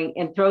and going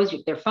and throws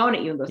their phone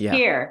at you and goes,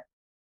 here,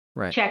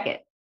 check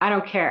it. I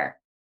don't care.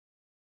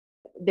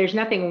 There's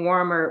nothing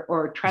warmer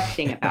or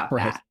trusting about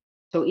that.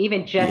 So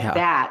even just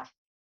that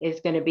is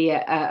going to be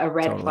a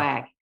red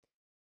flag.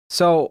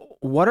 So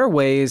what are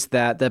ways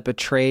that the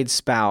betrayed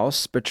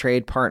spouse,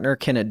 betrayed partner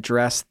can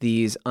address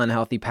these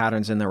unhealthy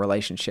patterns in their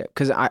relationship?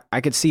 Because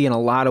I could see in a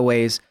lot of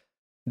ways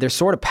they're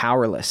sort of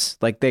powerless.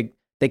 Like they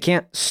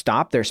can't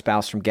stop their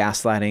spouse from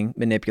gaslighting,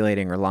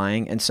 manipulating, or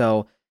lying. And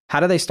so how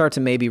do they start to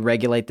maybe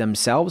regulate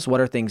themselves?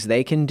 What are things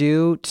they can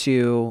do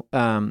to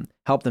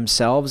help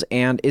themselves?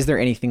 And is there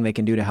anything they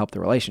can do to help the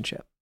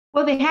relationship?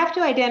 Well, they have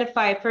to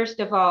identify,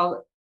 first of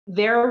all,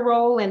 their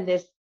role in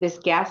this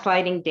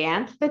gaslighting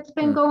dance that's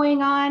been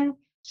going on.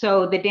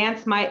 So the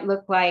dance might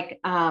look like,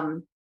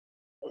 I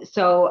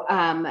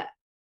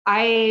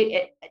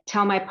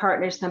tell my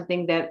partner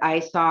something that I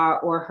saw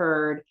or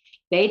heard.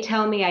 They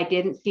tell me I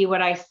didn't see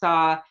what I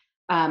saw.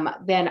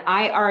 Then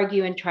I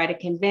argue and try to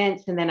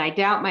convince, and then I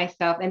doubt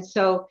myself. And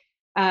so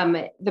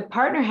the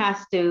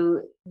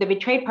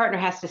betrayed partner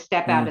has to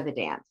step out of the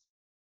dance.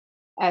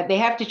 They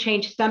have to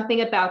change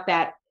something about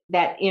that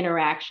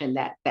interaction,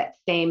 that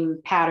same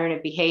pattern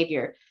of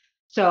behavior.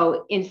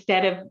 So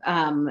instead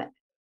of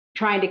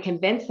trying to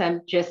convince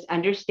them, just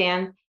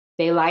understand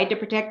they lied to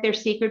protect their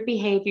secret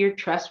behavior,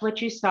 trust what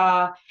you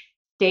saw,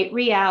 state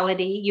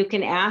reality. You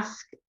can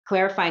ask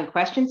clarifying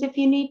questions if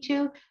you need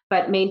to,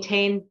 but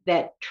maintain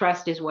that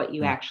trust is what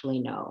you actually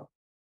know,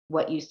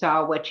 what you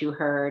saw, what you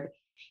heard.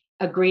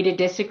 Agree to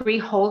disagree,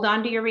 hold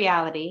on to your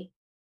reality.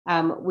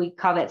 We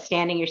call that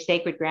standing your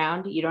sacred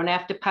ground. You don't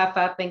have to puff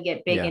up and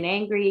get big and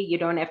angry. You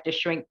don't have to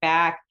shrink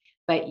back,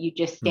 but you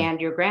just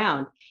stand your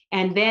ground,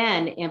 and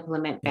then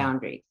implement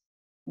boundaries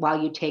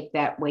while you take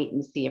that wait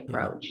and see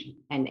approach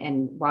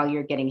and while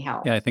you're getting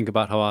help. Yeah, I think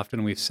about how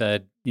often we've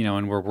said,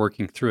 and we're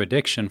working through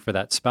addiction for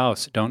that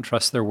spouse, don't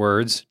trust their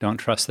words, don't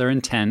trust their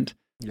intent,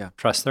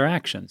 trust their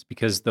actions,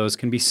 because those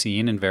can be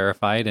seen and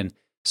verified. And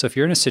so if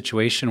you're in a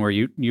situation where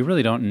you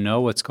really don't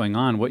know what's going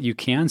on, what you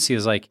can see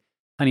is like,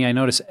 honey, I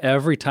notice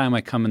every time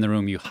I come in the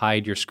room, you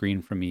hide your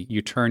screen from me.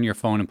 You turn your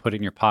phone and put it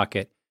in your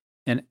pocket.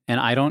 And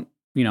I don't,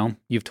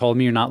 you've told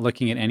me you're not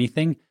looking at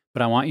anything,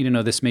 but I want you to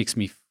know this makes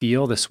me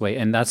feel this way.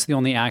 And that's the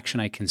only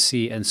action I can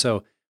see. And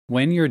so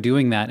when you're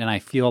doing that and I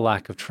feel a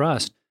lack of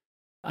trust,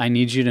 I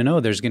need you to know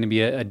there's going to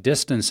be a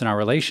distance in our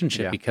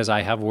relationship because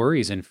I have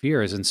worries and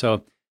fears. And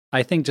so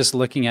I think just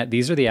looking at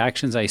these are the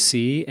actions I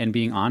see and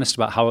being honest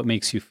about how it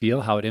makes you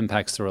feel, how it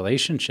impacts the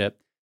relationship,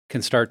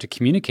 can start to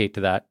communicate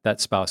to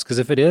that spouse. Because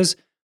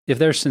if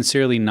they're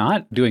sincerely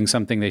not doing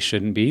something they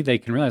shouldn't be, they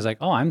can realize like,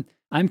 oh,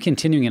 I'm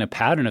continuing in a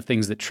pattern of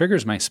things that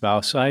triggers my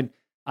spouse. So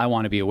I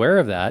want to be aware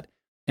of that.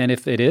 And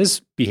if it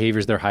is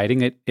behaviors they're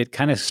hiding, it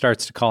kind of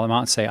starts to call them out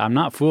and say, I'm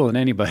not fooling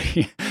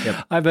anybody.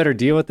 Yep. I better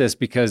deal with this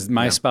because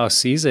my spouse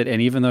sees it.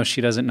 And even though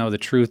she doesn't know the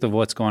truth of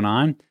what's going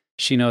on,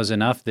 she knows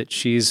enough that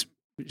she's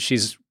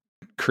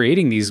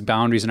creating these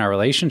boundaries in our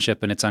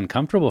relationship and it's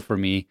uncomfortable for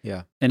me.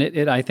 Yeah. And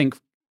it I think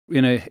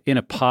in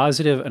a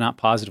positive, not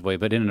positive way,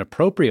 but in an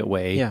appropriate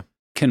way,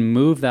 can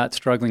move that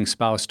struggling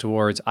spouse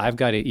towards, I've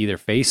got to either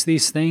face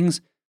these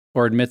things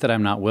or admit that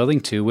I'm not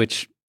willing to,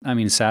 which, I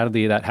mean,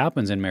 sadly, that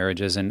happens in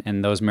marriages,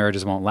 and those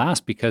marriages won't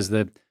last because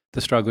the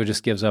struggler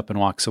just gives up and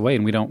walks away.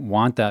 And we don't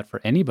want that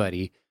for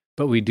anybody,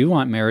 but we do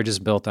want marriages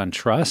built on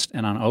trust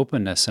and on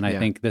openness. And I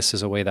think this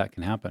is a way that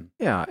can happen.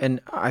 Yeah.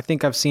 And I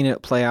think I've seen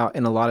it play out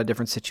in a lot of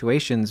different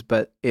situations,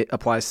 but it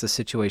applies to the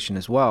situation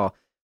as well.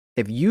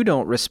 If you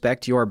don't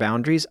respect your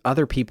boundaries,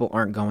 other people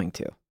aren't going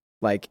to.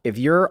 Like, if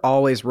you're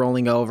always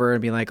rolling over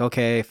and being like,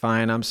 okay,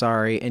 fine, I'm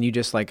sorry, and you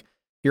just like,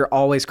 you're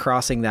always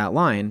crossing that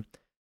line,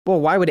 well,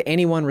 why would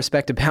anyone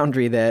respect a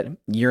boundary that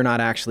you're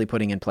not actually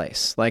putting in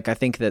place? Like, I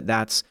think that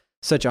that's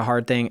such a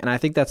hard thing. And I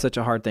think that's such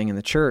a hard thing in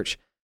the church.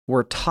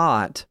 We're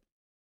taught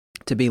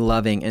to be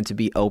loving and to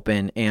be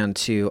open and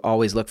to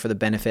always look for the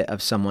benefit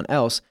of someone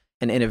else.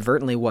 And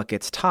inadvertently, what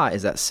gets taught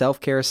is that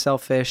self-care is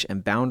selfish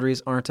and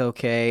boundaries aren't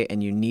okay.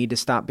 And you need to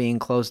stop being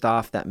closed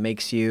off. That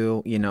makes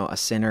you, a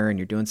sinner and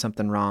you're doing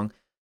something wrong.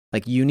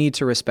 Like, you need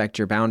to respect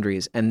your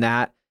boundaries. And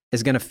that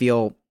is going to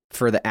feel,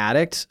 for the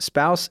addict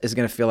spouse, is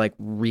going to feel like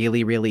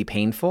really, really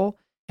painful.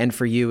 And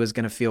for you is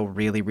going to feel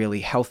really, really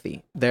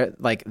healthy.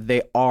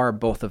 They are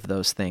both of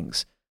those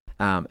things.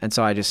 And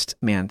so I just,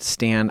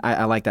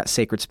 I like that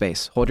sacred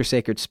space. Hold your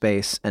sacred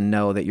space and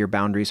know that your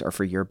boundaries are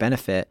for your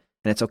benefit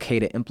and it's okay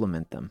to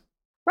implement them.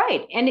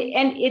 Right. And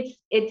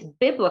it's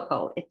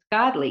biblical. It's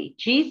godly.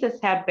 Jesus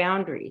had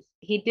boundaries.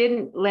 He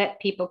didn't let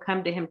people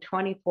come to him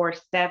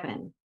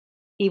 24/7.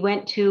 He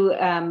went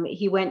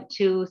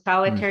to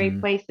solitary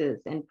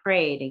places and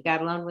prayed and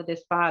got alone with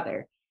his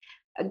Father.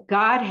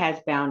 God has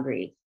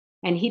boundaries,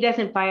 and he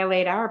doesn't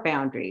violate our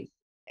boundaries.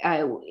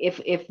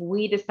 If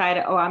we decide,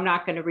 I'm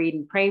not going to read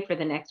and pray for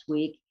the next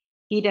week,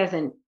 he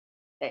doesn't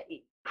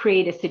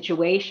create a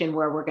situation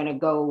where we're going to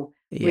go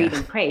read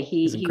and pray.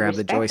 He grab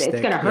the joystick.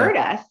 It's going to hurt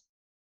us.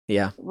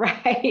 Yeah.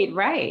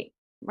 Right.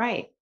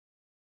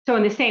 So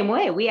in the same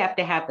way, we have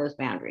to have those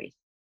boundaries.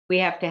 We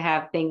have to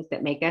have things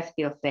that make us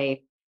feel safe.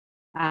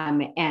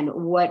 And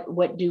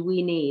what do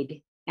we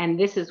need? And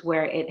this is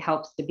where it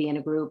helps to be in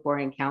a group or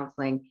in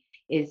counseling,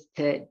 is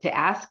to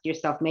ask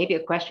yourself maybe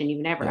a question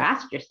you've never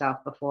asked yourself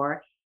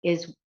before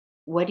is,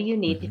 what do you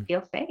need to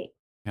feel safe?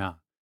 Yeah.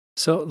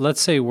 So let's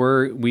say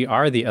we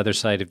are the other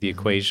side of the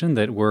equation,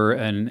 that we're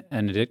an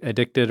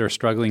addicted or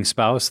struggling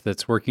spouse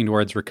that's working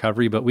towards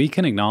recovery, but we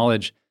can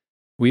acknowledge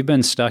we've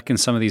been stuck in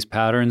some of these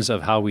patterns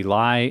of how we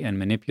lie and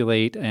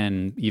manipulate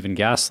and even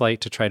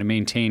gaslight to try to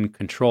maintain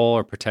control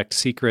or protect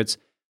secrets.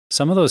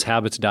 Some of those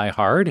habits die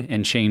hard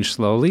and change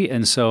slowly.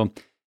 And so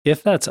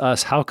if that's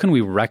us, how can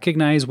we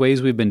recognize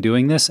ways we've been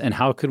doing this, and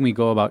how can we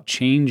go about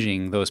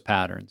changing those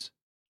patterns?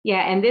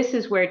 Yeah, and this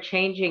is where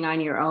changing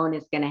on your own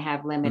is going to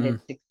have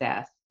limited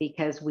success,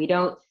 because we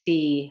don't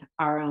see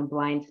our own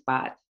blind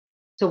spots.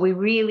 So we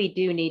really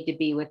do need to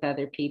be with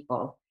other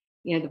people.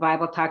 The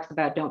Bible talks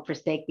about don't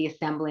forsake the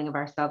assembling of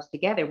ourselves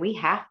together. We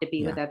have to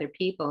be with other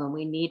people, and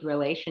we need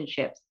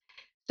relationships.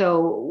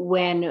 So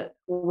when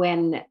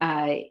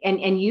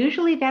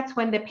usually that's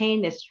when the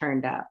pain is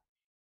turned up.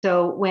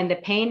 So when the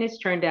pain is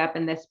turned up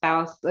and the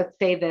spouse, let's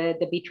say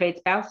the betrayed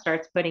spouse,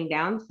 starts putting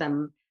down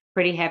some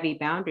pretty heavy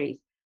boundaries.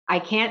 I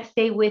can't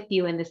stay with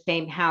you in the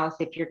same house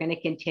if you're going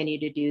to continue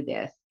to do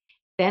this.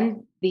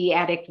 Then the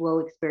addict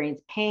will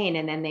experience pain,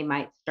 and then they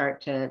might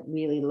start to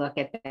really look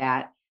at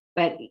that.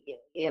 But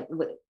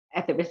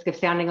at the risk of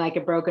sounding like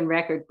a broken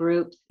record,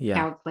 groups,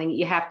 counseling,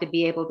 you have to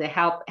be able to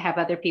have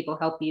other people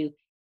help you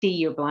see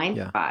your blind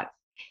spots.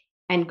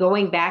 And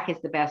going back is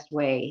the best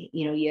way.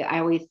 We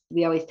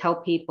always tell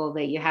people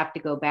that you have to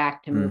go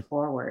back to move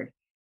forward.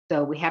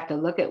 So we have to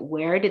look at,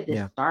 where did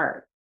this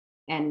start,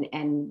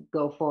 and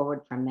go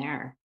forward from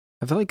there.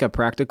 I feel like a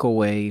practical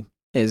way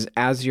is,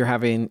 as you're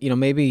having,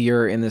 maybe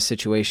you're in this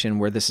situation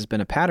where this has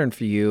been a pattern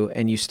for you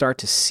and you start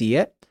to see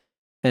it,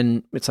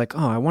 and it's like,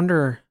 I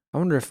wonder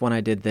if when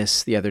I did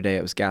this the other day,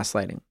 it was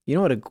gaslighting. You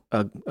know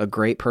what a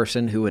great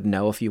person who would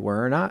know if you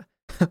were or not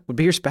would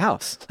be your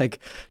spouse. Like,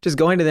 just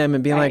going to them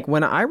and being like,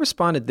 when I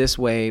responded this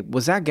way,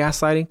 was that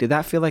gaslighting? Did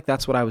that feel like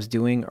that's what I was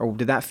doing? Or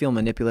did that feel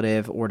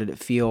manipulative? Or did it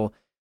feel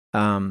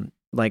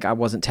like I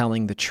wasn't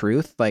telling the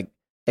truth? Like,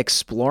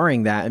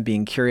 exploring that and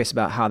being curious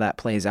about how that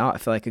plays out, I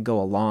feel like could go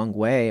a long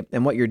way.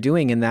 And what you're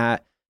doing in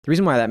that, the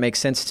reason why that makes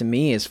sense to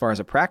me as far as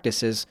a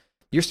practice is,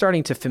 you're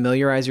starting to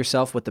familiarize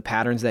yourself with the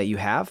patterns that you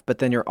have, but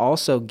then you're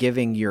also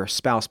giving your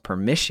spouse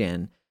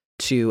permission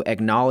to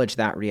acknowledge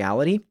that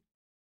reality.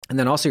 And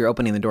then also you're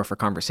opening the door for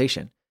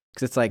conversation.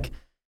 Because it's like,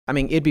 I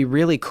mean, it'd be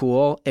really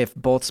cool if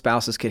both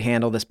spouses could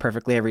handle this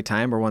perfectly every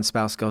time, where one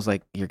spouse goes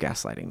like, you're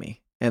gaslighting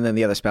me. And then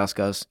the other spouse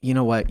goes, you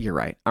know what? You're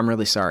right. I'm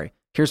really sorry.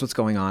 Here's what's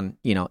going on,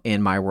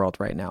 in my world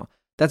right now.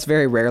 That's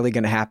very rarely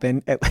going to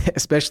happen,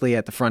 especially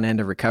at the front end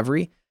of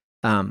recovery.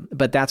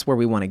 But that's where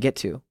we want to get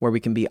to, where we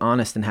can be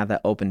honest and have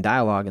that open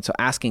dialogue. And so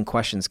asking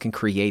questions can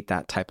create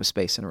that type of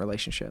space in a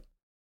relationship.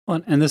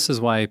 Well, and this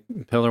is why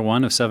pillar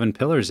 1 of 7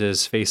 pillars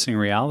is facing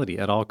reality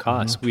at all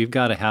costs. Mm-hmm. We've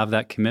got to have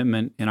that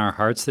commitment in our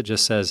hearts that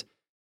just says,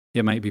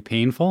 it might be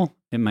painful,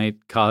 it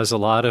might cause a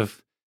lot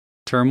of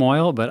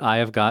turmoil, but I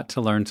have got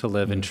to learn to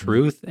live in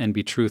truth and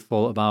be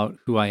truthful about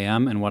who I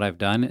am and what I've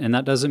done. And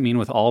that doesn't mean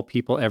with all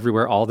people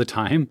everywhere all the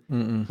time,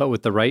 but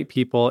with the right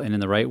people and in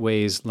the right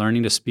ways,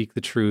 learning to speak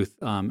the truth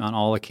on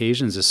all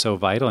occasions is so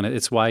vital. And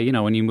it's why,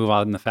 when you move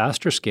out in the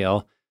faster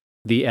scale,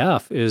 the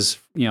F is,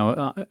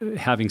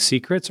 having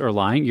secrets or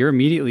lying. You're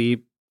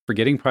immediately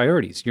forgetting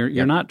priorities.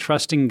 You're not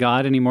trusting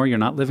God anymore. You're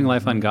not living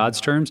life on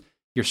God's terms.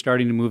 You're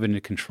starting to move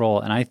into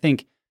control. And I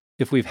think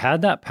if we've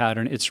had that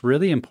pattern, it's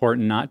really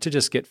important not to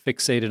just get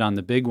fixated on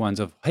the big ones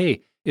of,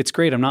 hey, it's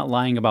great, I'm not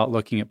lying about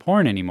looking at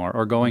porn anymore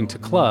or going to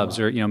clubs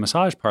or,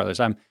 massage parlors.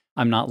 I'm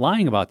not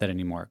lying about that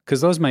anymore,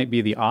 because those might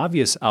be the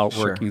obvious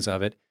outworkings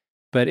of it.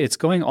 But it's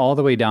going all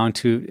the way down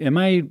to, am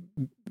I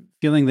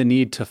feeling the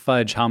need to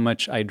fudge how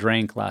much I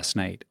drank last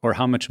night, or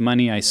how much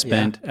money I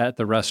spent at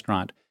the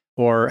restaurant,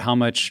 or how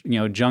much,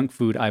 junk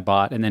food I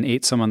bought and then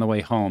ate some on the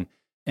way home?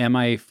 Am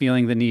I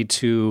feeling the need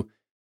to,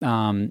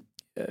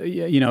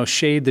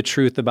 shade the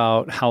truth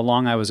about how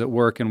long I was at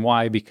work and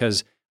why,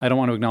 because I don't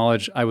want to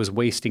acknowledge I was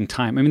wasting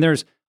time? I mean,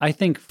 I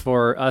think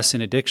for us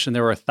in addiction,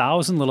 there were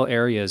 1,000 little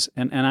areas,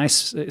 and I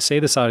say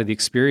this out of the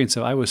experience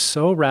of, I was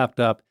so wrapped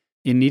up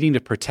in needing to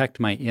protect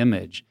my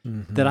image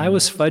that I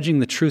was fudging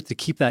the truth to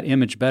keep that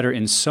image better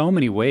in so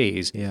many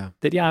ways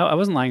that, I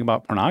wasn't lying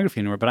about pornography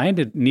anymore, but I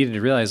needed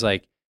to realize,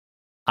 like,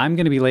 I'm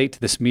going to be late to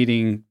this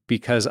meeting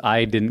because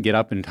I didn't get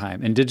up in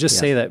time. And to just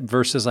say that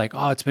versus like,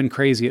 oh, it's been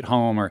crazy at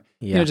home, or,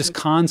 just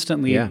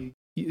constantly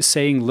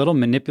saying little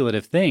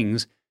manipulative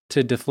things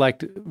to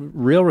deflect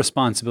real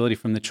responsibility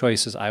from the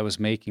choices I was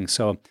making.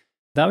 So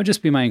that would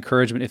just be my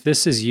encouragement. If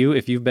this is you,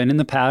 if you've been in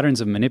the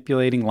patterns of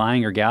manipulating,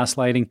 lying, or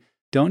gaslighting,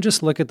 don't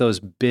just look at those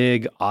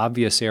big,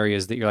 obvious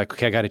areas that you're like,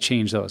 okay, I got to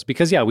change those.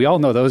 Because we all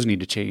know those need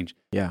to change.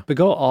 Yeah. But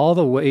go all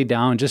the way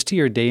down just to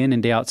your day in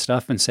and day out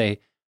stuff and say,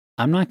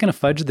 I'm not going to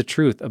fudge the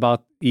truth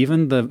about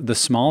even the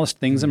smallest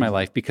things in my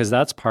life, because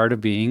that's part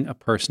of being a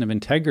person of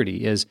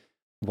integrity, is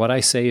what I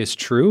say is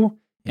true.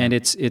 And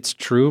it's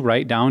true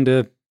right down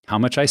to how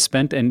much I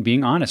spent, and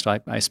being honest.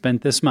 I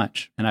spent this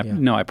much, and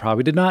I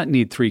probably did not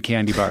need 3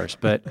 candy bars,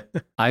 but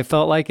I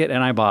felt like it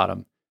and I bought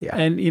them. Yeah.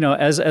 And,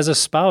 as a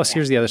spouse,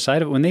 here's the other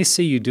side of it. When they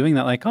see you doing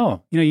that, like,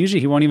 oh, usually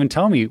he won't even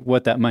tell me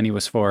what that money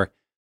was for.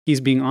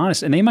 He's being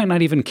honest, and they might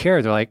not even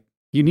care. They're like,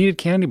 you needed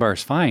candy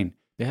bars, fine.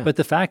 Yeah. But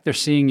the fact they're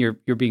seeing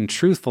you're being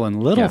truthful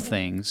in little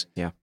things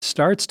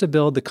starts to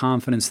build the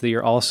confidence that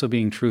you're also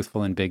being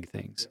truthful in big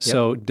things. Yep.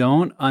 So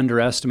don't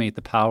underestimate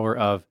the power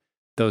of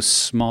those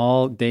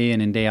small day in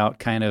and day out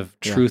kind of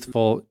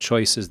truthful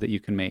choices that you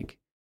can make.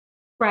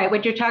 Right.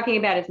 What you're talking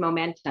about is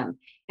momentum.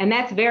 And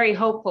that's very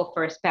hopeful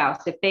for a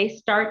spouse. If they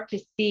start to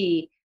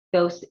see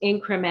those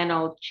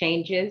incremental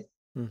changes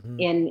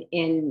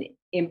in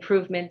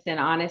improvements in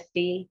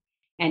honesty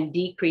and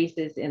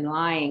decreases in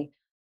lying,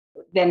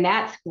 then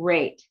that's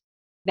great.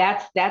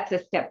 That's a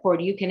step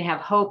forward. You can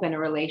have hope in a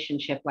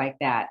relationship like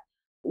that.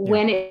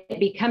 When it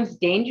becomes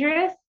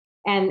dangerous,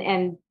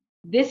 and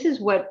this is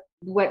what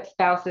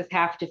spouses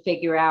have to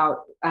figure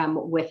out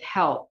with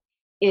help,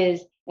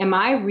 is, am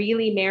I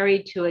really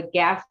married to a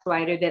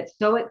gaslighter that's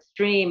so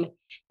extreme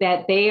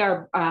that they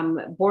are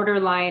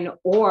borderline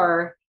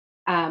or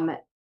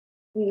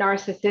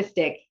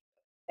narcissistic,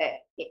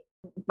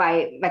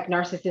 by like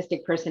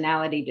narcissistic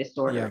personality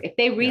disorder? If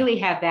they really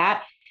have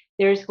that,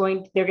 they're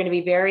going to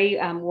be very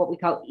what we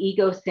call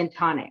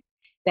egocentric,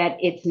 that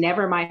it's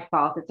never my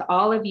fault, it's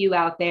all of you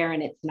out there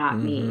and it's not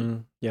me.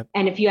 Yep.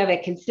 And if you have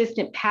a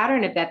consistent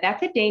pattern of that,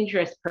 that's a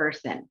dangerous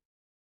person.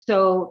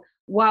 So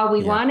while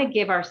we want to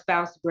give our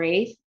spouse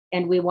grace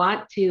and we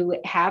want to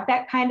have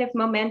that kind of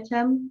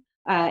momentum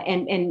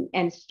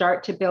and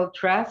start to build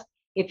trust,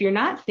 if you're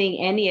not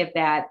seeing any of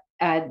that,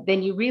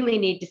 then you really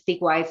need to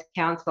seek wise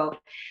counsel,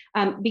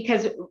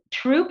 because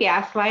true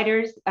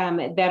gaslighters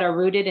that are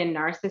rooted in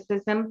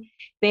narcissism,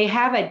 they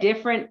have a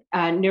different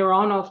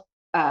neuronal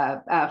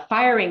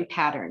firing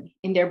pattern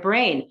in their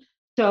brain.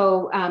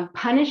 So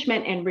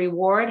punishment and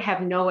reward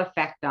have no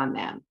effect on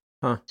them.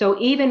 So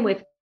even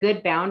with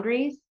good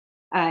boundaries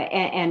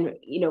and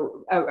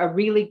a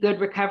really good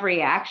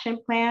recovery action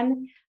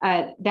plan,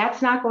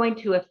 that's not going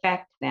to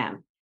affect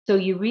them. So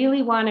you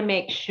really want to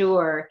make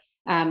sure.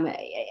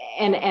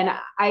 And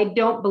I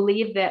don't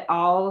believe that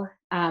all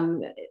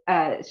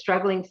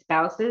struggling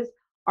spouses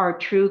are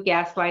true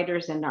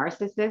gaslighters and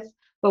narcissists,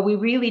 But we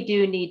really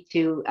do need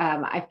to,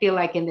 I feel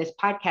like in this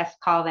podcast,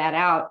 call that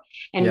out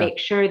and make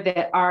sure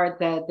that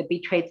the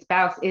betrayed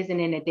spouse isn't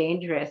in a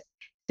dangerous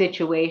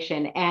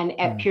situation. And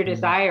at Pure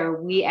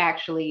Desire, we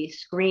actually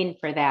screen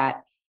for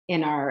that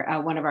in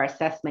our one of our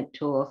assessment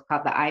tools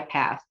called the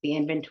IPASS, the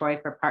Inventory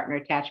for Partner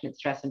Attachment,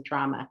 Stress, and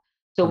Trauma.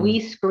 So we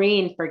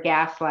screen for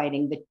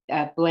gaslighting,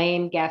 the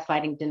blame,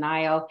 gaslighting,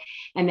 denial,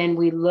 and then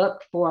we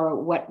look for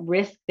what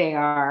risk they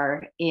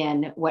are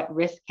in, what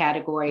risk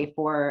category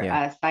for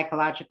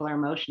psychological or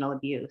emotional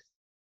abuse.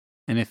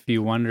 And if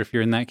you wonder if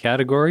you're in that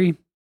category,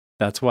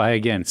 that's why,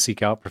 again,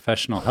 seek out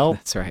professional help.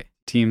 That's right.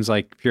 Teams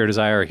like Pure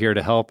Desire are here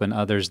to help, and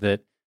others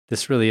that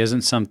this really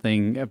isn't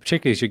something,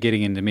 particularly as you're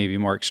getting into maybe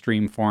more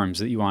extreme forms,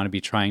 that you want to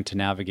be trying to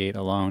navigate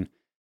alone.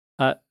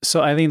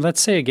 So Eileen, let's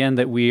say again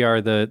that we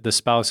are the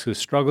spouse who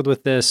struggled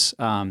with this.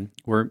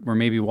 We're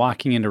maybe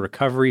walking into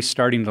recovery,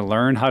 starting to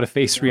learn how to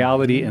face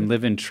reality and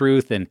live in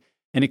truth. And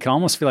it can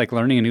almost feel like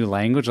learning a new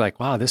language,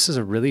 like, wow, this is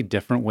a really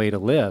different way to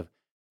live.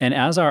 And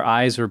as our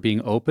eyes are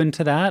being open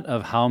to that,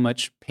 of how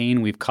much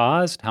pain we've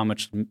caused, how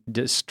much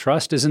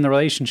distrust is in the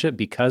relationship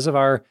because of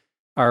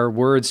our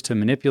words to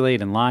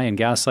manipulate and lie and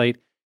gaslight,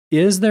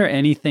 is there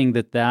anything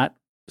that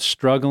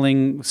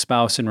struggling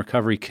spouse in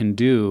recovery can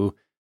do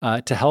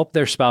to help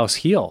their spouse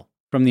heal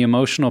from the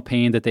emotional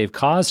pain that they've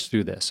caused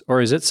through this? Or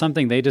is it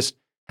something they just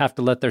have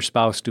to let their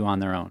spouse do on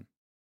their own?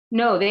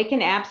 No, they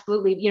can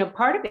absolutely,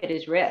 part of it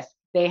is risk.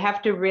 They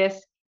have to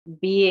risk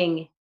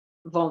being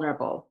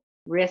vulnerable,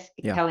 risk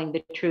telling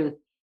the truth,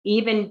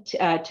 even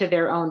to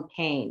their own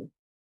pain.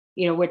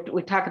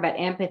 We talk about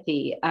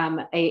empathy.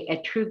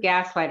 A true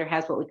gaslighter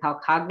has what we call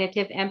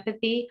cognitive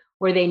empathy,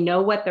 where they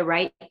know what the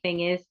right thing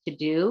is to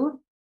do.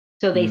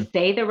 So they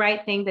say the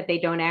right thing, but they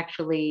don't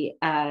actually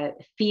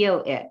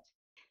feel it.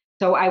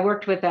 So I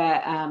worked with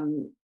a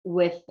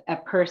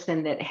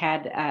person that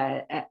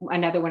had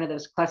another one of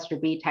those cluster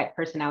B type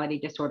personality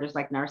disorders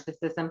like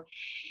narcissism.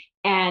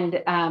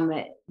 And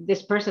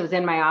this person was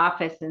in my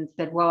office and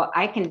said, well,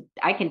 I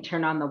can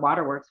turn on the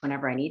waterworks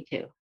whenever I need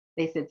to.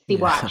 They said, see,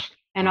 watch.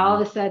 And all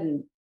of a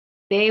sudden,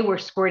 they were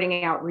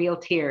squirting out real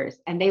tears.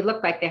 And they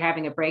looked like they're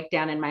having a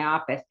breakdown in my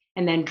office.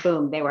 And then,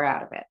 boom, they were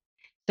out of it.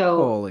 So,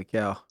 holy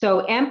cow. So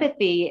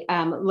empathy,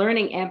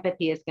 learning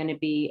empathy is going to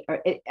be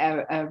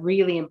a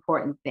really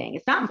important thing.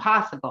 It's not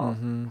impossible,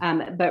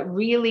 but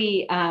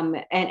really,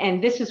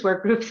 and this is where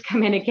groups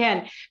come in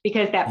again,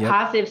 because that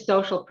positive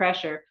social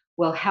pressure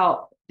will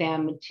help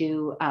them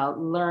to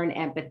learn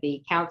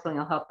empathy. Counseling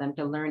will help them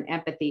to learn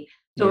empathy.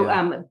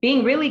 So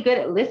being really good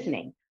at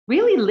listening,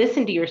 really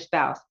listen to your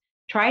spouse.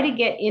 Try to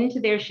get into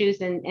their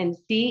shoes and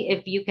see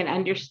if you can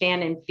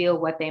understand and feel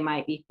what they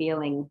might be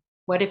feeling.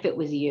 What if it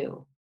was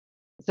you?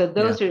 So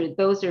those are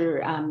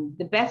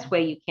the best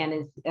way you can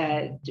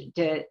is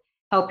to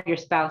help your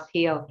spouse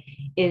heal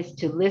is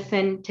to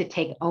listen, to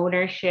take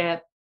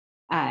ownership,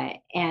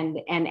 and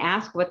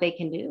ask what they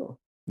can do.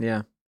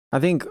 Yeah,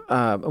 I think,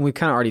 and we've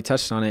kind of already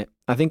touched on it.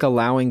 I think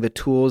allowing the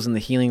tools and the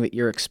healing that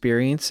you're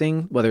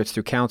experiencing, whether it's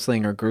through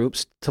counseling or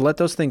groups, to let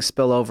those things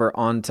spill over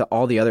onto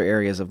all the other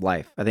areas of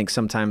life. I think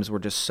sometimes we're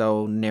just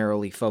so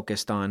narrowly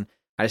focused on,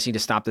 I just need to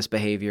stop this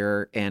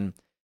behavior. And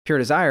Pure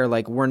Desire,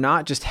 like, we're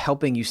not just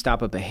helping you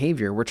stop a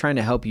behavior, we're trying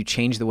to help you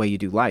change the way you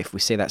do life.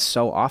 We say that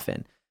so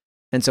often.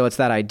 And so it's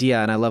that idea,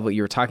 and I love what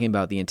you were talking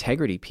about, the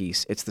integrity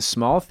piece. It's the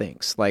small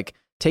things, like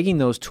taking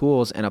those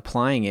tools and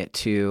applying it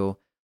to,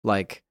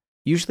 like,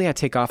 usually I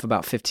take off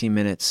about 15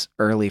 minutes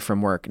early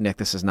from work. Nick,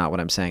 this is not what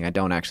I'm saying. I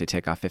don't actually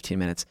take off 15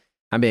 minutes.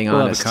 I'm being honest.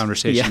 We'll have a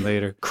conversation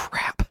later.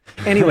 Crap.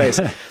 Anyways,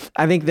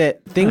 I think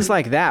that things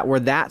like that were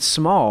that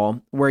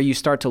small, where you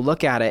start to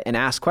look at it and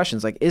ask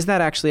questions like, is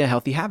that actually a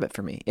healthy habit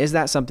for me? Is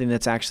that something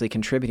that's actually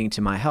contributing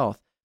to my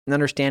health? And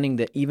understanding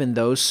that even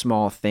those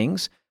small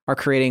things are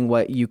creating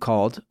what you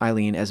called,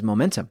 Eileen, as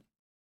momentum.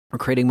 We're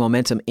creating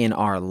momentum in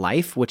our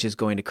life, which is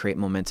going to create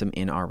momentum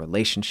in our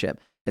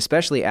relationship,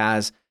 especially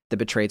as the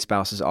betrayed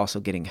spouse is also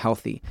getting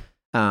healthy.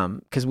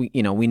 Because we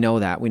know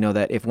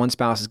that if one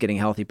spouse is getting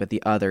healthy, but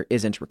the other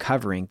isn't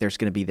recovering, there's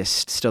going to be this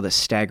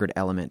staggered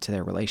element to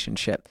their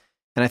relationship.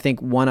 And I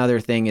think one other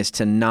thing is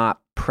to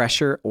not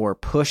pressure or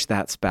push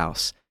that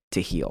spouse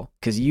to heal,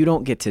 because you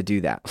don't get to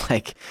do that.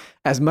 Like,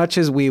 as much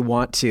as we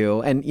want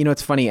to, and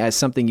it's funny, as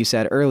something you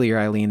said earlier,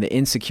 Eileen, the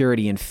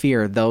insecurity and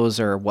fear, those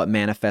are what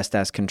manifest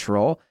as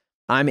control.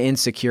 I'm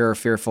insecure,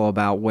 fearful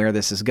about where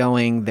this is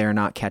going. They're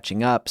not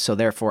catching up. So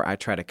therefore, I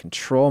try to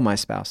control my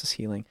spouse's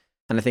healing.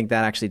 And I think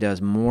that actually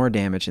does more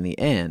damage in the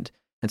end.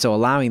 And so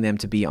allowing them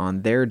to be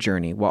on their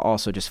journey while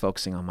also just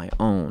focusing on my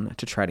own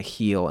to try to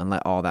heal and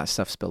let all that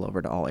stuff spill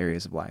over to all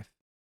areas of life.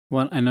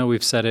 Well, I know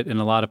we've said it in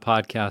a lot of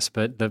podcasts,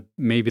 but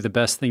maybe the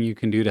best thing you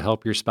can do to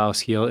help your spouse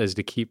heal is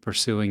to keep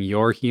pursuing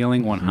your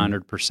healing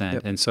 100%.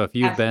 Yep. And so if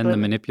you've been the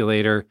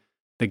manipulator,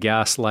 the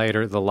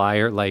gaslighter, the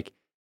liar, like,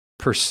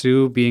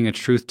 pursue being a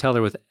truth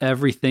teller with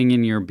everything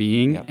in your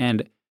being,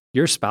 and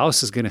your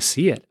spouse is going to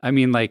see it. I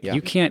mean, like,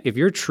 you can't, if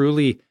you're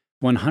truly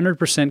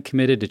 100%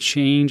 committed to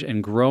change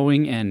and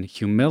growing and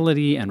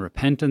humility and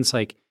repentance,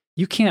 like,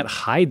 you can't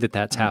hide that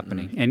that's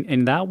happening.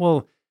 And that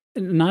will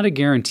not a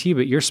guarantee,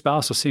 but your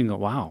spouse will see and go,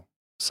 wow,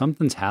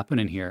 something's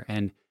happening here.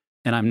 And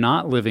I'm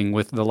not living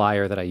with the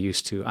liar that I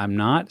used to. I'm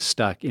not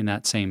stuck in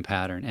that same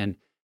pattern. And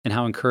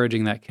how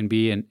encouraging that can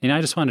be. And I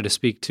just wanted to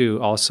speak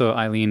to also,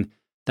 Eileen,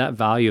 that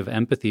value of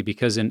empathy,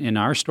 because in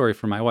our story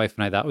for my wife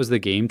and I, that was the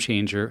game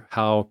changer.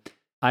 How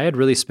I had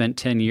really spent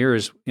 10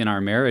 years in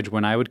our marriage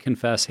when I would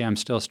confess, hey, I'm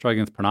still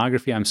struggling with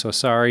pornography. I'm so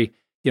sorry.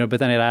 But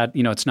then I'd add,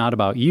 it's not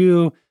about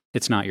you.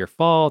 It's not your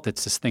fault.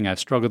 It's this thing I've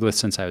struggled with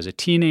since I was a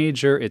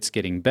teenager. It's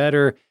getting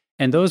better.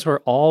 And those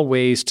were all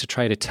ways to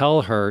try to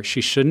tell her she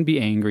shouldn't be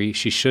angry.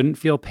 She shouldn't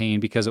feel pain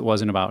because it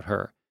wasn't about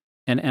her.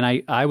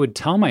 And I would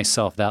tell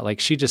myself that, like,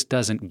 she just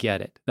doesn't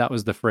get it. That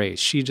was the phrase.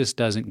 She just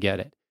doesn't get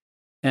it.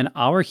 And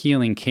our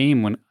healing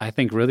came when I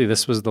think really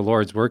this was the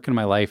Lord's work in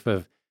my life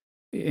of,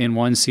 in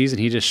one season,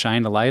 he just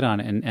shined a light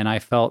on it. And I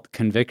felt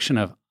conviction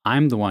of,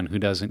 I'm the one who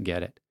doesn't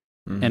get it.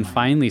 Mm-hmm. And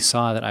finally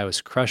saw that I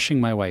was crushing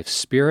my wife's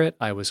spirit.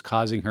 I was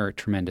causing her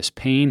tremendous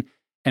pain.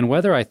 And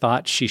whether I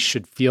thought she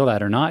should feel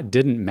that or not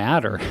didn't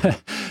matter.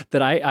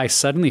 That I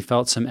suddenly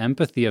felt some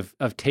empathy of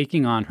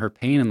taking on her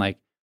pain and like,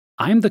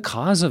 I'm the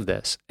cause of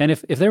this. And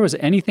if there was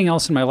anything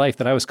else in my life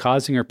that I was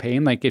causing her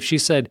pain, like if she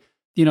said,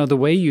 the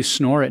way you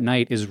snore at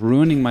night is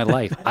ruining my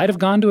life, I'd have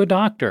gone to a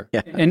doctor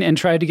and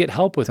tried to get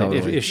help with it.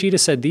 If she'd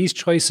have said, these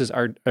choices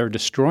are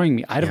destroying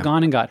me, I'd have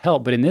gone and got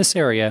help. But in this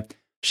area,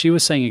 she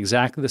was saying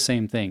exactly the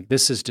same thing.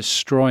 This is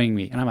destroying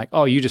me. And I'm like,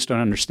 oh, you just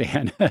don't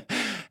understand.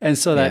 And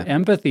so that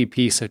empathy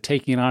piece of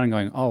taking it on and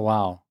going, oh,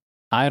 wow,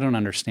 I don't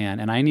understand.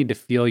 And I need to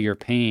feel your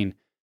pain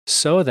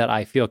so that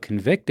I feel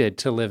convicted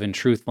to live in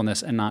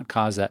truthfulness and not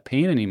cause that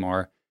pain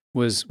anymore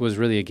was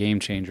really a game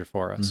changer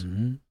for us.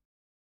 Mm-hmm.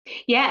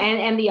 Yeah.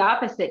 And the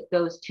opposite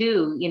goes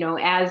too,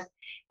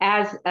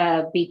 as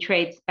a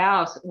betrayed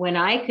spouse, when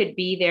I could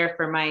be there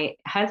for my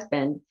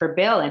husband, for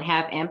Bill, and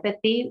have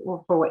empathy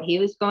for what he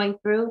was going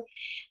through,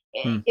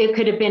 it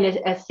could have been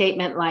a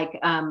statement like,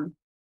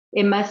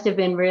 it must have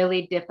been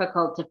really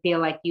difficult to feel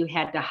like you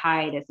had to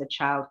hide as a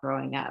child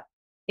growing up.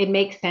 It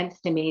makes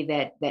sense to me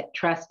that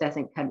trust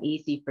doesn't come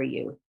easy for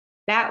you.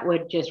 That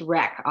would just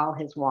wreck all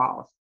his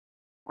walls.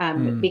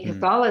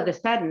 Because all of a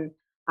sudden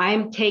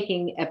I'm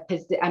taking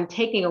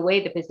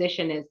away the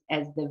position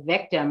as the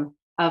victim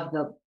of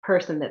the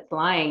person that's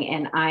lying,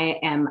 and I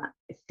am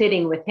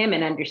sitting with him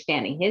and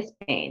understanding his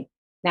pain.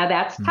 Now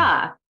that's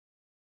tough.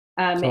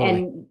 Totally.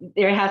 And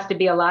there has to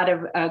be a lot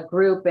of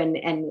group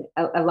and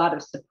a lot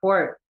of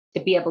support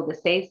to be able to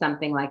say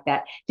something like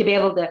that, to be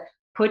able to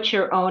put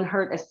your own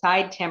hurt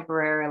aside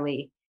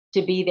temporarily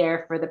to be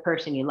there for the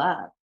person you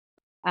love.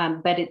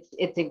 But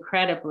it's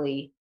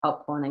incredibly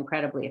helpful and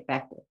incredibly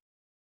effective.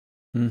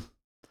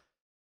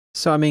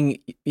 So, I mean,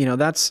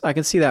 I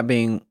can see that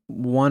being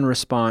one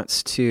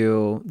response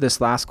to this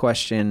last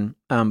question.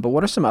 But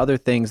what are some other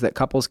things that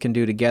couples can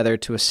do together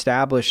to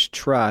establish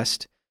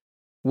trust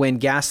when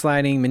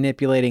gaslighting,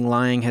 manipulating,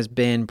 lying has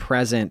been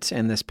present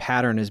and this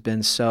pattern has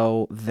been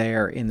so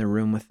there in the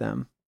room with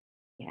them?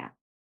 Yeah.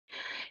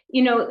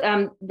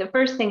 The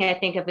first thing I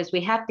think of is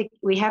we have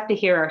to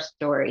hear our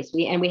stories.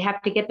 We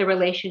have to get the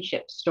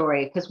relationship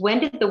story, because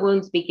when did the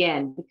wounds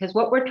begin? Because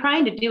what we're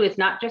trying to do is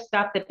not just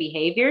stop the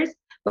behaviors,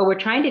 but we're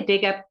trying to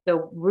dig up the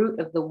root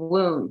of the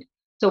wound.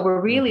 So we're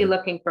really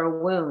looking for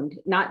a wound,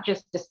 not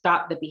just to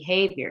stop the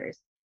behaviors.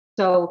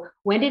 So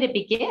when did it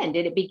begin?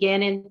 Did it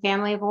begin in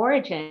family of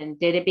origin?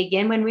 Did it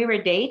begin when we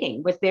were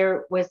dating?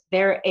 Where was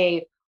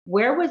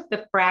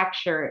the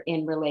fracture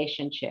in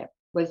relationship?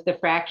 Was the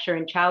fracture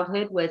in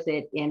childhood? Was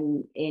it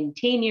in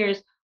teen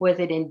years? Was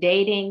it in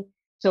dating?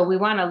 So we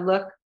want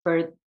to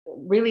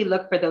really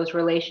look for those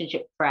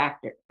relationship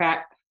fractures.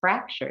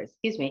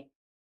 Excuse me.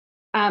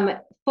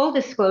 Full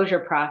disclosure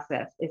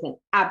process is an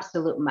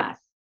absolute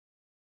must.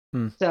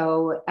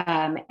 So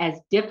as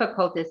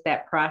difficult as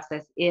that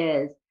process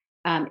is,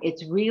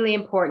 it's really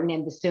important,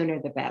 and the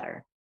sooner the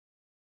better.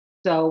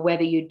 So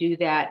whether you do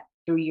that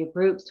through your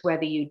groups,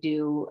 whether you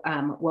do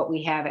what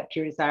we have at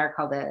Pure Desire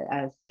called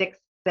a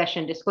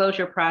 6-session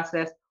disclosure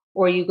process,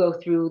 or you go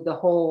through the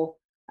whole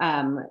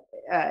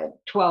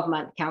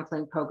 12-month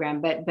counseling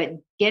program, but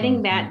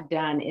getting that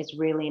done is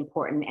really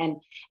important,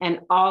 and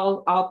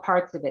all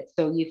parts of it.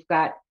 So you've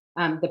got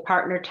the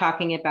partner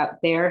talking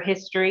about their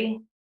history,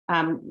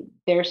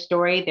 their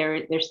story,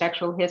 their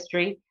sexual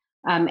history,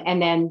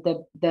 and then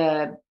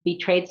the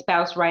betrayed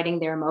spouse writing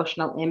their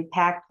emotional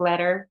impact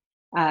letter.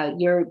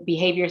 Your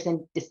behaviors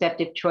and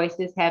deceptive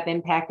choices have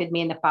impacted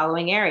me in the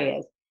following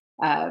areas.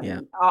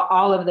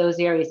 All of those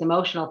areas,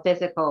 emotional,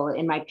 physical,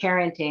 in my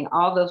parenting,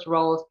 all those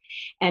roles.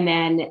 And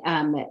then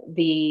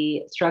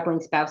the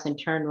struggling spouse in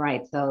turn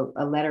writes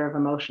a letter of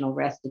emotional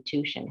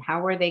restitution.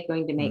 How are they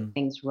going to make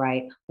things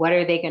right? What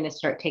are they going to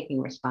start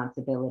taking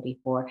responsibility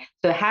for?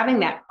 So having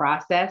that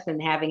process and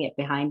having it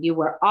behind you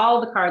where all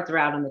the cards are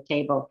out on the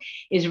table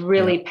is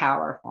really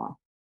powerful.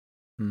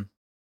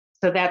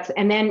 So that's,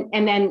 and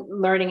then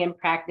learning and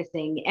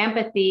practicing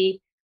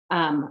empathy,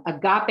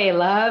 agape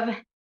love,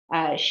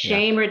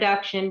 shame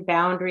reduction,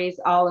 boundaries,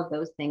 all of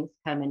those things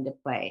come into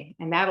play,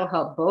 and that'll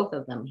help both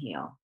of them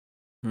heal.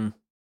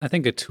 I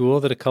think a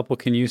tool that a couple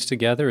can use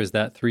together is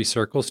that 3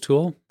 circles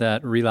tool,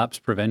 that relapse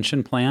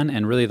prevention plan,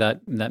 and really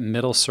that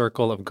middle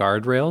circle of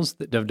guardrails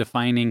of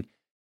defining,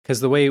 because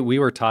the way we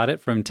were taught it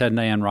from Ted and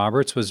Diane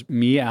Roberts was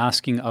me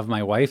asking of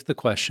my wife the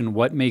question,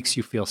 what makes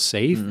you feel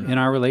safe in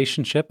our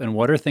relationship? And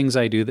what are things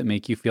I do that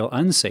make you feel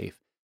unsafe?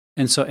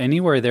 And so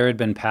anywhere there had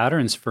been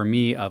patterns for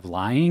me of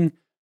lying,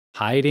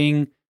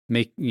 hiding,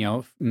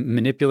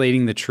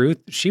 manipulating the truth,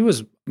 she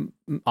was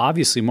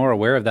obviously more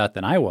aware of that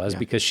than I was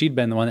because she'd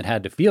been the one that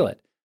had to feel it.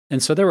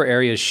 And so there were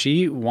areas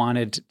she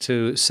wanted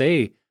to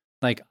say,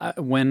 like,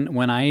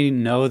 when I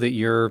know that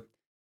you're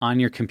on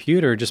your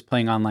computer just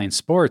playing online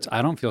sports,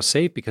 I don't feel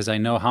safe because I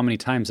know how many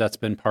times that's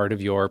been part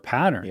of your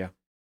pattern. Yeah.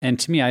 And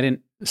to me, I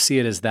didn't see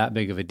it as that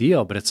big of a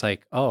deal, but it's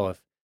like, oh,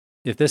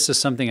 if this is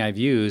something I've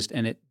used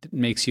and it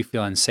makes you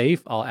feel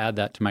unsafe, I'll add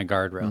that to my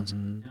guardrails.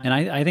 Mm-hmm. And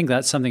I think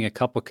that's something a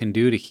couple can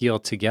do to heal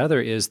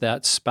together, is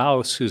that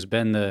spouse who's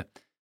been the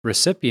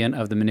recipient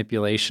of the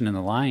manipulation and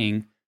the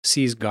lying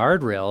sees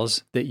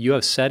guardrails that you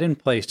have set in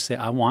place to say,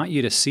 I want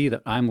you to see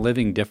that I'm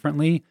living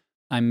differently.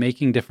 I'm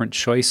making different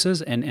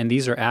choices, and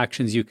these are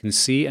actions you can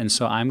see. And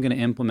so I'm going to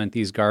implement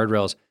these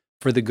guardrails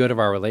for the good of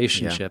our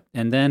relationship.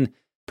 Yeah. And then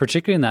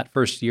particularly in that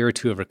first year or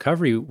two of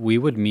recovery, we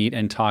would meet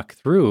and talk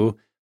through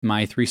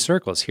my 3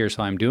 circles. Here's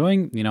how I'm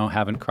doing,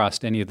 haven't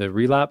crossed any of the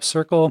relapse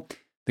circle,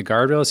 the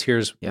guardrails,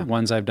 here's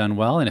ones I've done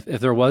well. And if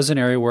there was an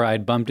area where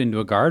I'd bumped into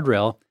a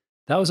guardrail,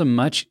 that was a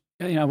much,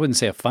 I wouldn't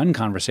say a fun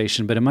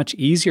conversation, but a much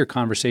easier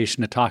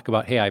conversation to talk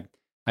about, hey,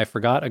 I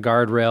forgot a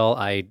guardrail,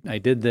 I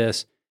did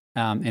this,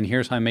 and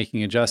here's how I'm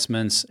making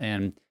adjustments.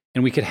 And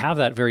we could have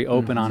that very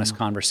open, honest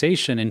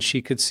conversation, and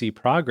she could see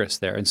progress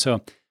there. And so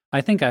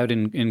I think I would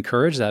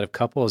encourage that of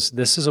couples.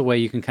 This is a way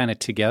you can kind of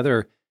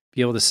together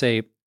be able to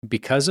say,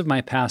 because of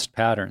my past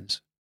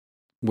patterns,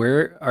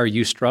 where are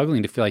you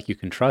struggling to feel like you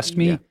can trust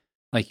me,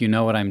 like you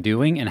know what I'm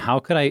doing, and how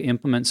could I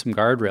implement some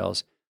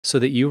guardrails so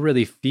that you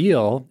really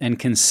feel and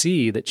can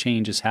see that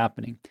change is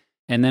happening?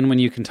 And then when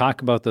you can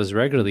talk about those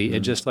regularly,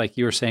 it just, like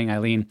you were saying,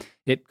 Eileen,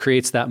 it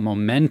creates that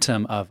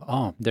momentum of,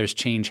 oh, there's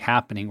change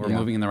happening. We're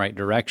moving in the right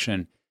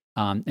direction.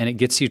 And it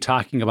gets you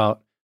talking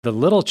about the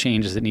little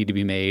changes that need to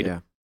be made,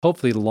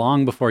 hopefully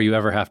long before you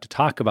ever have to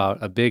talk about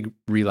a big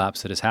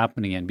relapse that is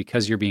happening in,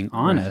 because you're being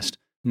honest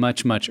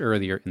much, much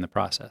earlier in the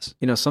process.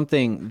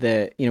 Something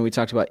that, we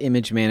talked about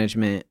image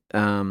management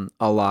a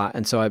lot.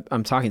 And so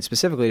I'm talking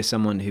specifically to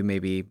someone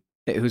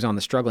who's on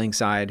the struggling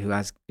side, who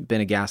has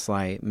been a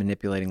gaslight,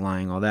 manipulating,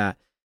 lying, all that,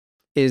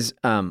 is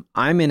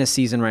I'm in a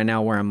season right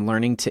now where I'm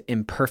learning to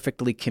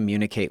imperfectly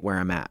communicate where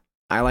I'm at.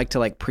 I like to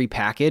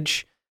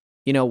prepackage,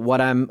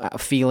 what I'm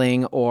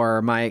feeling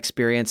or my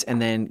experience.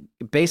 And then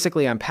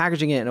basically I'm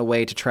packaging it in a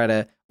way to try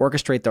to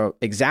orchestrate the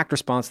exact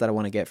response that I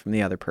want to get from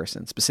the other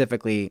person,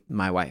 specifically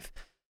my wife.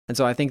 And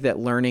so I think that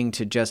learning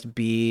to just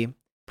be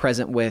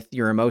present with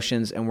your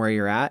emotions and where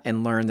you're at,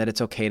 and learn that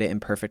it's okay to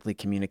imperfectly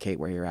communicate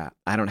where you're at.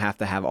 I don't have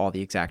to have all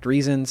the exact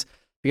reasons,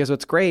 because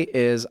what's great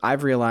is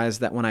I've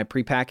realized that when I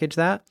prepackage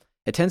that,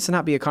 it tends to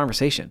not be a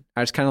conversation.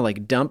 I just kind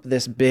of dump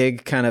this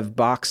big kind of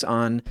box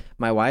on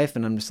my wife,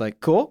 and I'm just like,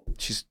 cool,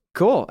 she's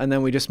cool. And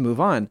then we just move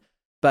on.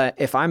 But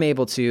if I'm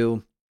able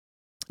to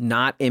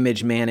not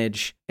image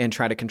manage and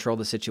try to control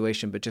the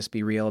situation, but just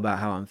be real about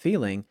how I'm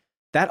feeling,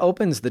 that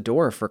opens the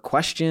door for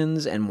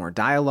questions and more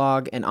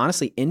dialogue. And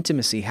honestly,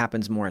 intimacy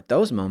happens more at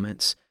those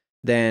moments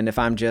than if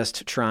I'm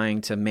just trying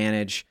to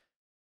manage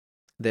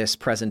this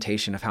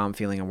presentation of how I'm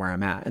feeling and where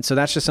I'm at. And so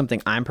that's just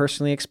something I'm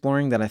personally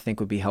exploring that I think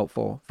would be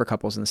helpful for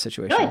couples in the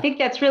situation. No, I think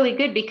that's really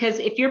good, because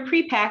if you're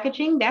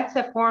prepackaging, that's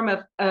a form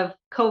of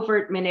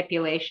covert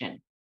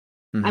manipulation.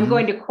 I'm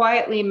going to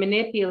quietly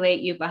manipulate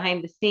you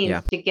behind the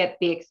scenes to get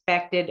the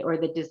expected or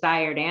the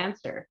desired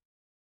answer.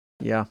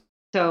 Yeah.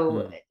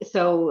 So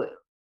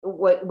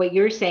what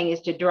you're saying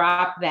is to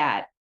drop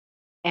that,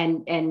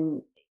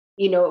 and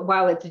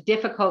while it's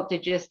difficult to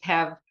just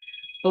have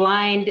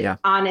blind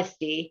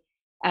honesty,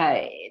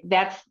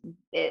 that's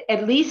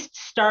at least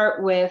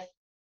start with,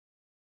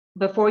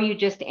 before you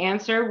just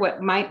answer what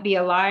might be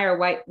a lie or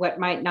what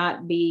might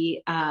not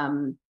be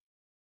the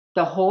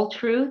whole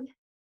truth.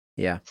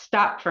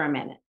 Stop for a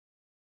minute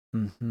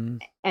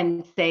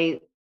and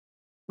say,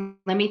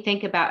 let me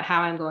think about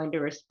how I'm going to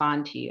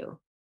respond to you.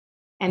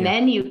 And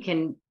then you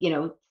can,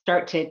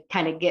 start to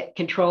kind of get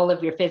control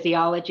of your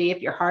physiology.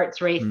 If your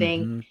heart's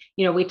racing,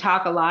 we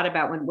talk a lot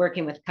about, when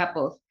working with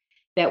couples,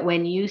 that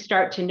when you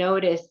start to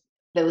notice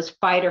those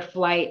fight or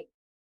flight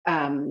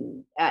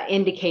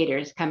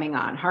indicators coming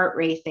on, heart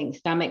racing,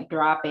 stomach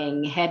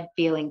dropping, head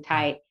feeling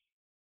tight,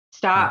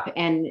 stop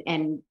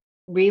and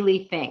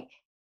really think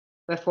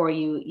before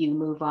you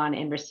move on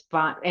and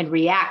respond and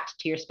react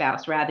to your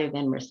spouse rather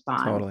than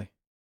respond. Totally.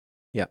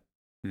 Yeah.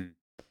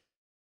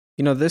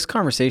 This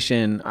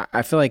conversation,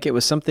 I feel like it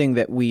was something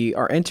that we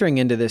are entering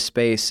into this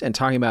space and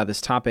talking about this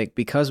topic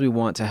because we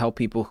want to help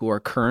people who are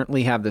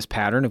currently have this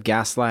pattern of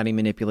gaslighting,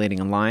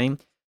 manipulating, and lying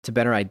to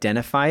better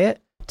identify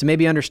it, to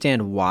maybe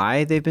understand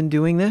why they've been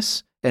doing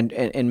this,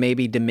 and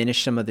maybe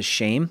diminish some of the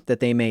shame that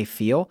they may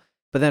feel.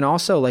 but then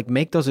also like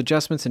make those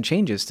adjustments and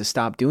changes to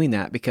stop doing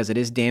that because it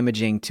is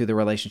damaging to the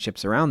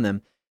relationships around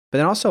them. But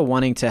then also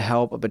wanting to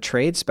help a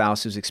betrayed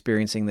spouse who's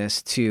experiencing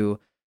this to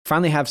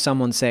finally have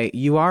someone say,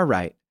 you are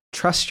right.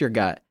 Trust your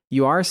gut.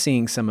 You are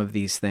seeing some of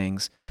these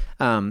things.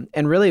 And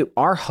really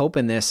our hope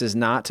in this is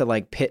not to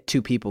like pit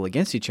two people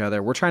against each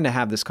other. We're trying to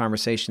have this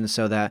conversation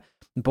so that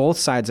both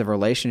sides of a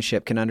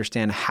relationship can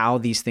understand how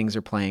these things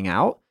are playing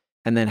out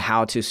and then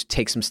how to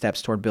take some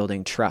steps toward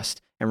building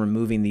trust and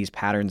removing these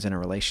patterns in a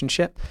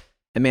relationship.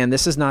 And man,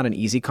 this is not an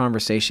easy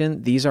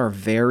conversation. These are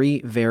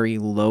very, very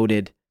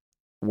loaded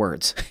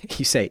words.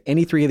 You say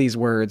any three of these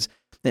words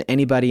that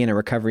anybody in a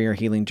recovery or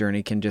healing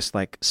journey can just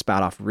like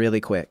spout off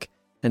really quick.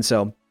 And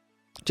so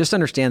just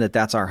understand that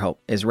that's our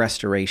hope, is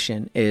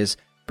restoration, is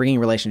bringing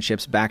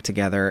relationships back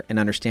together and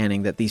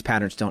understanding that these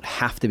patterns don't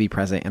have to be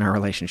present in our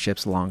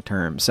relationships long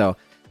term. So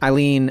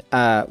Eileen,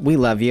 we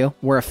love you.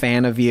 We're a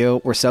fan of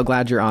you. We're so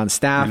glad you're on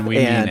staff. And we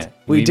mean it.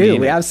 We do.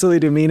 We absolutely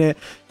do mean it.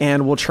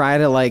 And we'll try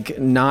to like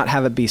not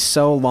have it be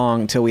so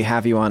long till we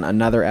have you on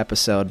another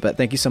episode. But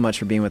thank you so much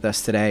for being with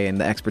us today and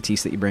the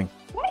expertise that you bring.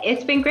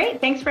 It's been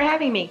great. Thanks for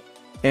having me.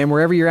 And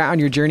wherever you're at on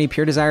your journey,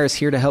 Pure Desire is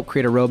here to help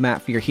create a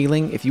roadmap for your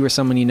healing. If you or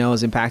someone you know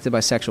is impacted by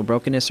sexual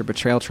brokenness or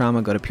betrayal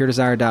trauma, go to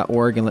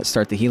puredesire.org and let's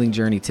start the healing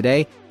journey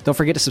today. Don't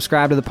forget to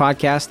subscribe to the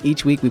podcast.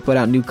 Each week we put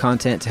out new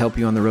content to help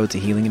you on the road to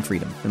healing and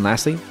freedom. And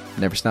lastly,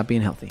 never stop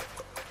being healthy.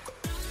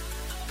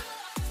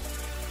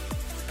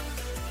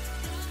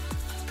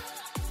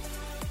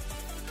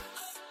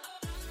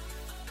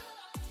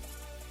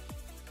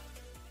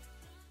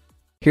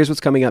 Here's what's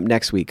coming up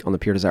next week on the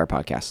Pure Desire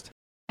podcast.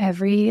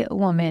 Every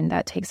woman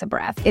that takes a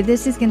breath.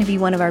 This is going to be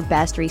one of our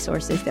best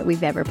resources that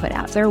we've ever put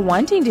out. They're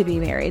wanting to be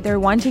married. They're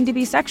wanting to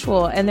be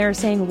sexual. And they're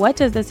saying, what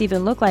does this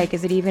even look like?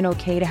 Is it even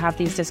okay to have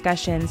these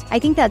discussions? I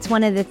think that's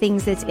one of the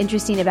things that's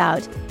interesting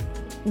about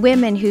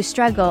women who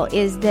struggle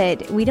is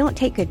that we don't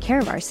take good care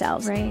of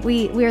ourselves. Right.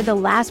 We're the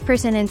last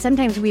person, and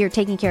sometimes we are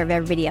taking care of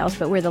everybody else,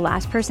 but we're the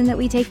last person that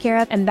we take care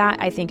of. And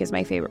that, I think, is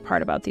my favorite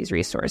part about these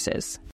resources.